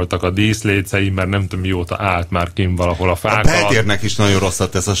mohosak voltak a díszlécei, mert nem tudom mióta állt már kint valahol a fák alatt. A beltérnek is nagyon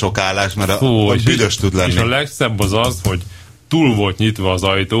rosszat tesz a sok állás, mert a büdös tud lenni. És a legszebb az, hogy túl volt nyitva az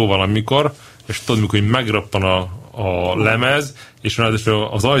ajtó valamikor, és tudod, mikor megrappan a lemez, és ráadásul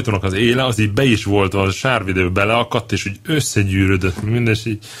az ajtónak az éle, az így be is volt, az sárvidő beleakadt, és úgy összegyűrődött minden, és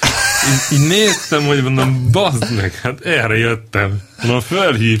így néztem, hogy mondom, bazd meg, hát erre jöttem. Mondom,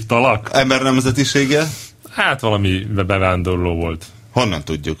 fölhívtalak. Ember nemzetisége? Hát valami bevándorló volt. Honnan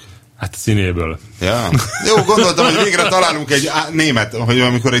tudjuk? Hát színéből. Ja. Jó, gondoltam, hogy végre találunk egy német, hogy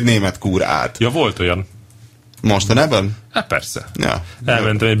amikor egy német kúr át. Ja, volt olyan. Mostanában? Hát persze. Ja.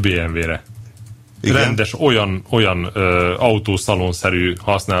 Elmentem egy BMW-re. Igen? Rendes, olyan autószalonszerű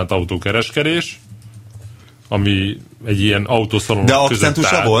használt autókereskedés, ami egy ilyen autószalon között áll. De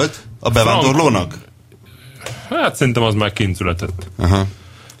akcentusa volt a bevándorlónak? Hát szerintem az már kint született. Aha.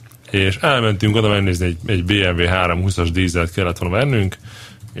 És elmentünk oda megnézni, egy BMW 320-as dízelt kellett volna vennünk,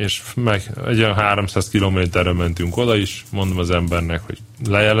 és meg egy olyan 300 kilométerre mentünk oda is, mondom az embernek, hogy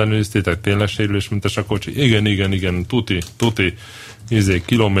leellenőriztétek, tényleg sérülésmentes a kocsi? Igen, tuti,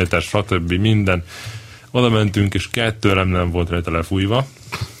 kilométer, stb. Minden. Oda mentünk, és 2 elem nem volt rajta lefújva.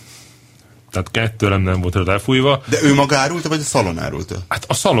 Tehát 2 elem nem volt rajta lefújva. De ő maga árulta, vagy a szalon árulta? Hát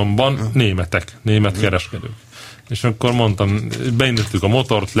a szalonban német kereskedők. És akkor mondtam, beindítottuk a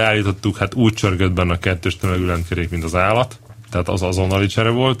motort, leállítottuk, hát úgy csörgött benne a kettős tömegülendkerék, mint az állat, tehát az azonnali csere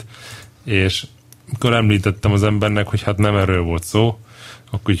volt, és akkor említettem az embernek, hogy hát nem erről volt szó,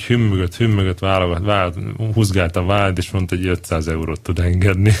 akkor így hümmögött, húzgálta a vállát, és mondta, hogy 500 eurót tud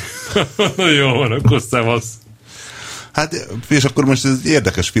engedni. Jó van, akkor szevasz. Hát, és akkor most ez egy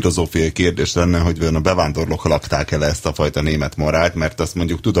érdekes filozófiai kérdés lenne, hogy a bevándorlók lakták el ezt a fajta német morált, mert azt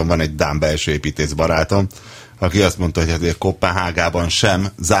mondjuk tudom, van egy dán belső építész barátom, aki azt mondta, hogy hát Koppenhágában sem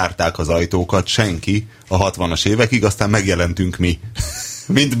zárták az ajtókat senki a 60-as évekig, aztán megjelentünk mi,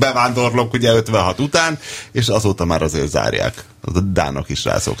 mint bevándorlók ugye 56 után, és azóta már azért zárják. A dánok is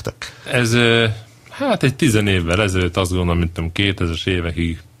rászoktak. Ez hát egy 10 évvel ezelőtt azt gondolom, mint 2000-es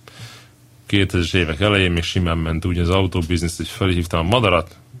évekig, 2000-es évek elején még simán ment úgy az autóbiznisz, hogy felhívtam a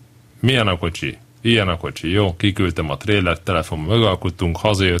madarat, milyen a kocsi? Ilyen a kocsi, jó, kiküldtem a trélert, telefonban megalkottunk,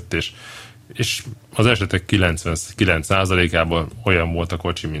 hazajött, és az esetek 99%-ában olyan volt a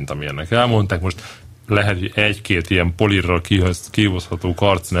kocsi, mint amilyennek elmondták. Most lehet, hogy egy-két ilyen polírral kihozható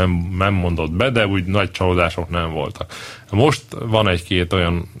karc nem mondott be, de úgy nagy csalódások nem voltak. Most van egy-két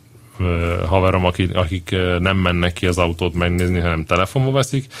olyan haverom, akik nem mennek ki az autót megnézni, hanem telefonba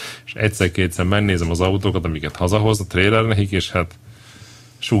veszik, és egyszer-kétszer megnézem az autókat, amiket hazahoz a trailer nekik, és hát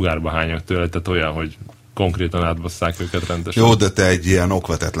sugárba hányok tőle, tehát olyan, hogy konkrétan átbasszák őket rendesen. Jó, de te egy ilyen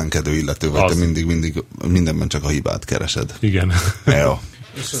okvetetlenkedő illető vagy, te mindig mindenben csak a hibát keresed. Igen. Jó.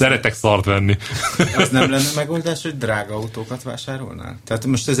 Szeretek szart venni. Az nem lenne megoldás, hogy drága autókat vásárolnál? Tehát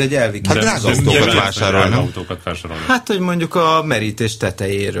most ez egy elvi kérdés. Hát drága autókat vásárolni. Hát, hogy mondjuk a merítés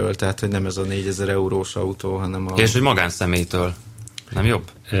tetejéről, tehát, hogy nem ez a 4000 eurós autó, hanem a... És hogy magánszemélytől. Nem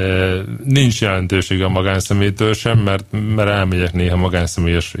jobb? Nincs jelentősége a magánszemélytől sem, mert elmegyek néha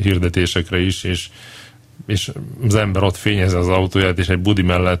magánszemélyes hirdetésekre is, és az ember ott fényezi az autóját, és egy budi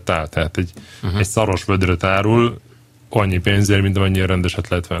mellett áll. Tehát egy szaros vödröt árul, annyi pénzért, mint amennyire rendeset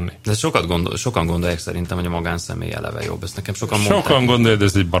lehet venni. De sokan gondolják szerintem, hogy a magánszemély eleve jobb. Ezt nekem sokan gondolják, de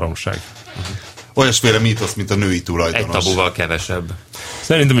ez egy baromság. Olyasféle mítosz, mint a női tulajdonos. Egy tabuval kevesebb.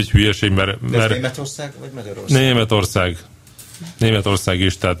 Szerintem egy hülyeség, mert... ez Németország vagy Magyarország? Németország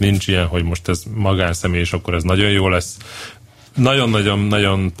is, tehát nincs ilyen, hogy most ez magánszemély, és akkor ez nagyon jó lesz.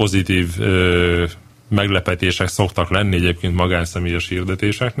 Nagyon-nagyon pozitív meglepetések szoktak lenni egyébként magánszemélyes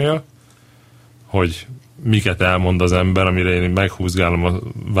hirdetéseknél, hogy miket elmond az ember, amire én meghúzgálom a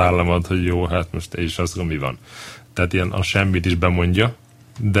vállamat, hogy jó, hát most te is azt mi van. Tehát ilyen a semmit is bemondja,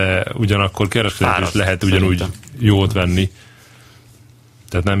 de ugyanakkor kereskedőt is lehet ugyanúgy jót venni.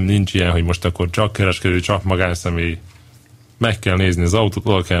 Tehát nincs ilyen, hogy most akkor csak kereskedő, csak magánszemély. Meg kell nézni az autót,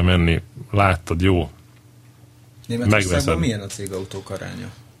 oda kell menni, láttad, jó. Németországban milyen a cégautók aránya?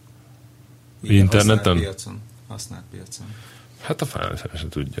 Interneten? Használt piacon. Hát a feleség se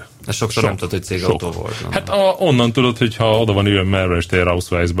tudja. De sokszor nem tudod, hogy cégautó volt. Hát onnan tudod, hogy ha oda van írva Merve és tér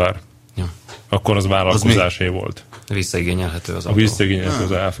Ausweisbar, akkor az vállalkozásé volt. Visszaigényelhető az autó. Visszaigényelhető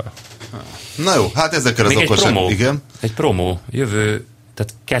az áfa. Na jó, hát ezekkel az okosan, igen. Egy promó, jövő,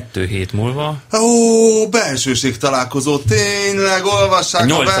 tehát 2 hét múlva. Ó, belsőség találkozó, tényleg,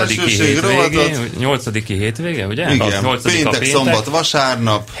 olvassák a belsőség rovatot. 8. hétvége, ugye? Igen, péntek, szombat,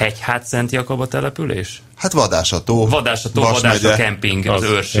 vasárnap. Hegyhátszent Jakab a település? Hát Vadásató. Vadásató kemping az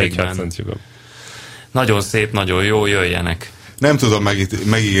őrségben. Nagyon szép, nagyon jó, jöjjenek. Nem tudom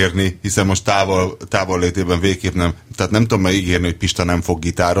megígérni, hiszen most távollétében végképp nem. Tehát nem tudom megígérni, hogy Pista nem fog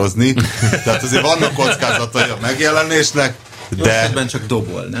gitározni. Tehát azért vannak kockázatai a megjelenésnek. De ebben csak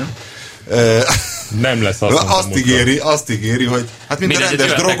dobol, nem? Nem lesz azt ígéri, hogy hát mint a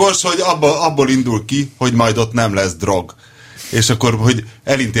rendes drogos, hogy abból indul ki, hogy majd ott nem lesz drog. És akkor, hogy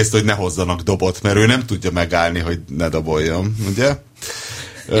elintézte, hogy ne hozzanak dobot, mert ő nem tudja megállni, hogy ne doboljon, ugye?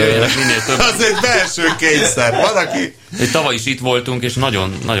 Jöjjenek minél több. Az egy belső kényszer. Van, aki... Tavaly is itt voltunk, és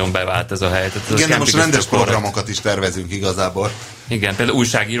nagyon, nagyon bevált ez a hely. Tehát igen, de most rendes programokat is tervezünk igazából. Igen, például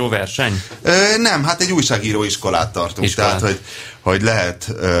újságíró verseny? Nem, hát egy újságíró iskolát tartunk. Tehát, hogy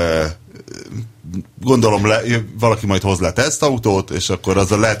lehet... Gondolom valaki majd hoz le tesztautót, és akkor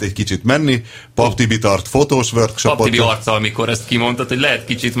azzal lehet egy kicsit menni. Pap Tibi tart fotós workshopot. Pap Tibi arccal, amikor ezt kimondtad, hogy lehet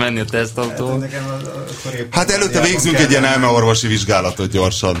kicsit menni a tesztautón. Hát előtte végzünk egy ilyen elmeorvosi vizsgálatot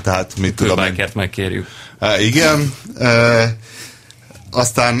gyorsan, tehát mit tudom én. Kőbákert megkérjük. Igen.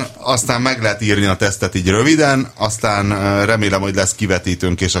 Aztán meg lehet írni a tesztet így röviden, aztán remélem, hogy lesz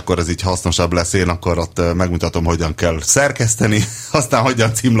kivetítőnk, és akkor ez így hasznosabb lesz. Én akkor ott megmutatom, hogyan kell szerkeszteni, aztán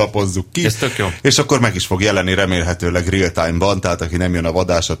hogyan címlapozzuk ki. Ez tök jó. És akkor meg is fog jelenni remélhetőleg real time-ban, tehát aki nem jön a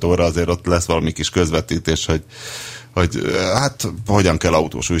Vadásatóra, azért ott lesz valami kis közvetítés, hogy hát hogyan kell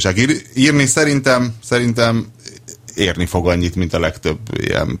autós újság írni. Szerintem érni fog annyit, mint a legtöbb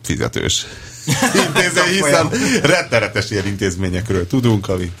ilyen fizetős intézmény, hiszen rettenetes ilyen intézményekről tudunk,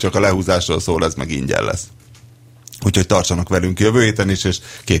 ami csak a lehúzásról szól, ez meg ingyen lesz. Úgyhogy tartsanak velünk jövő héten is, és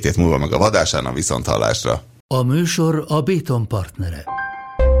 2 hét múlva meg a vadásán a viszonthallásra. A műsor a Béton partnere.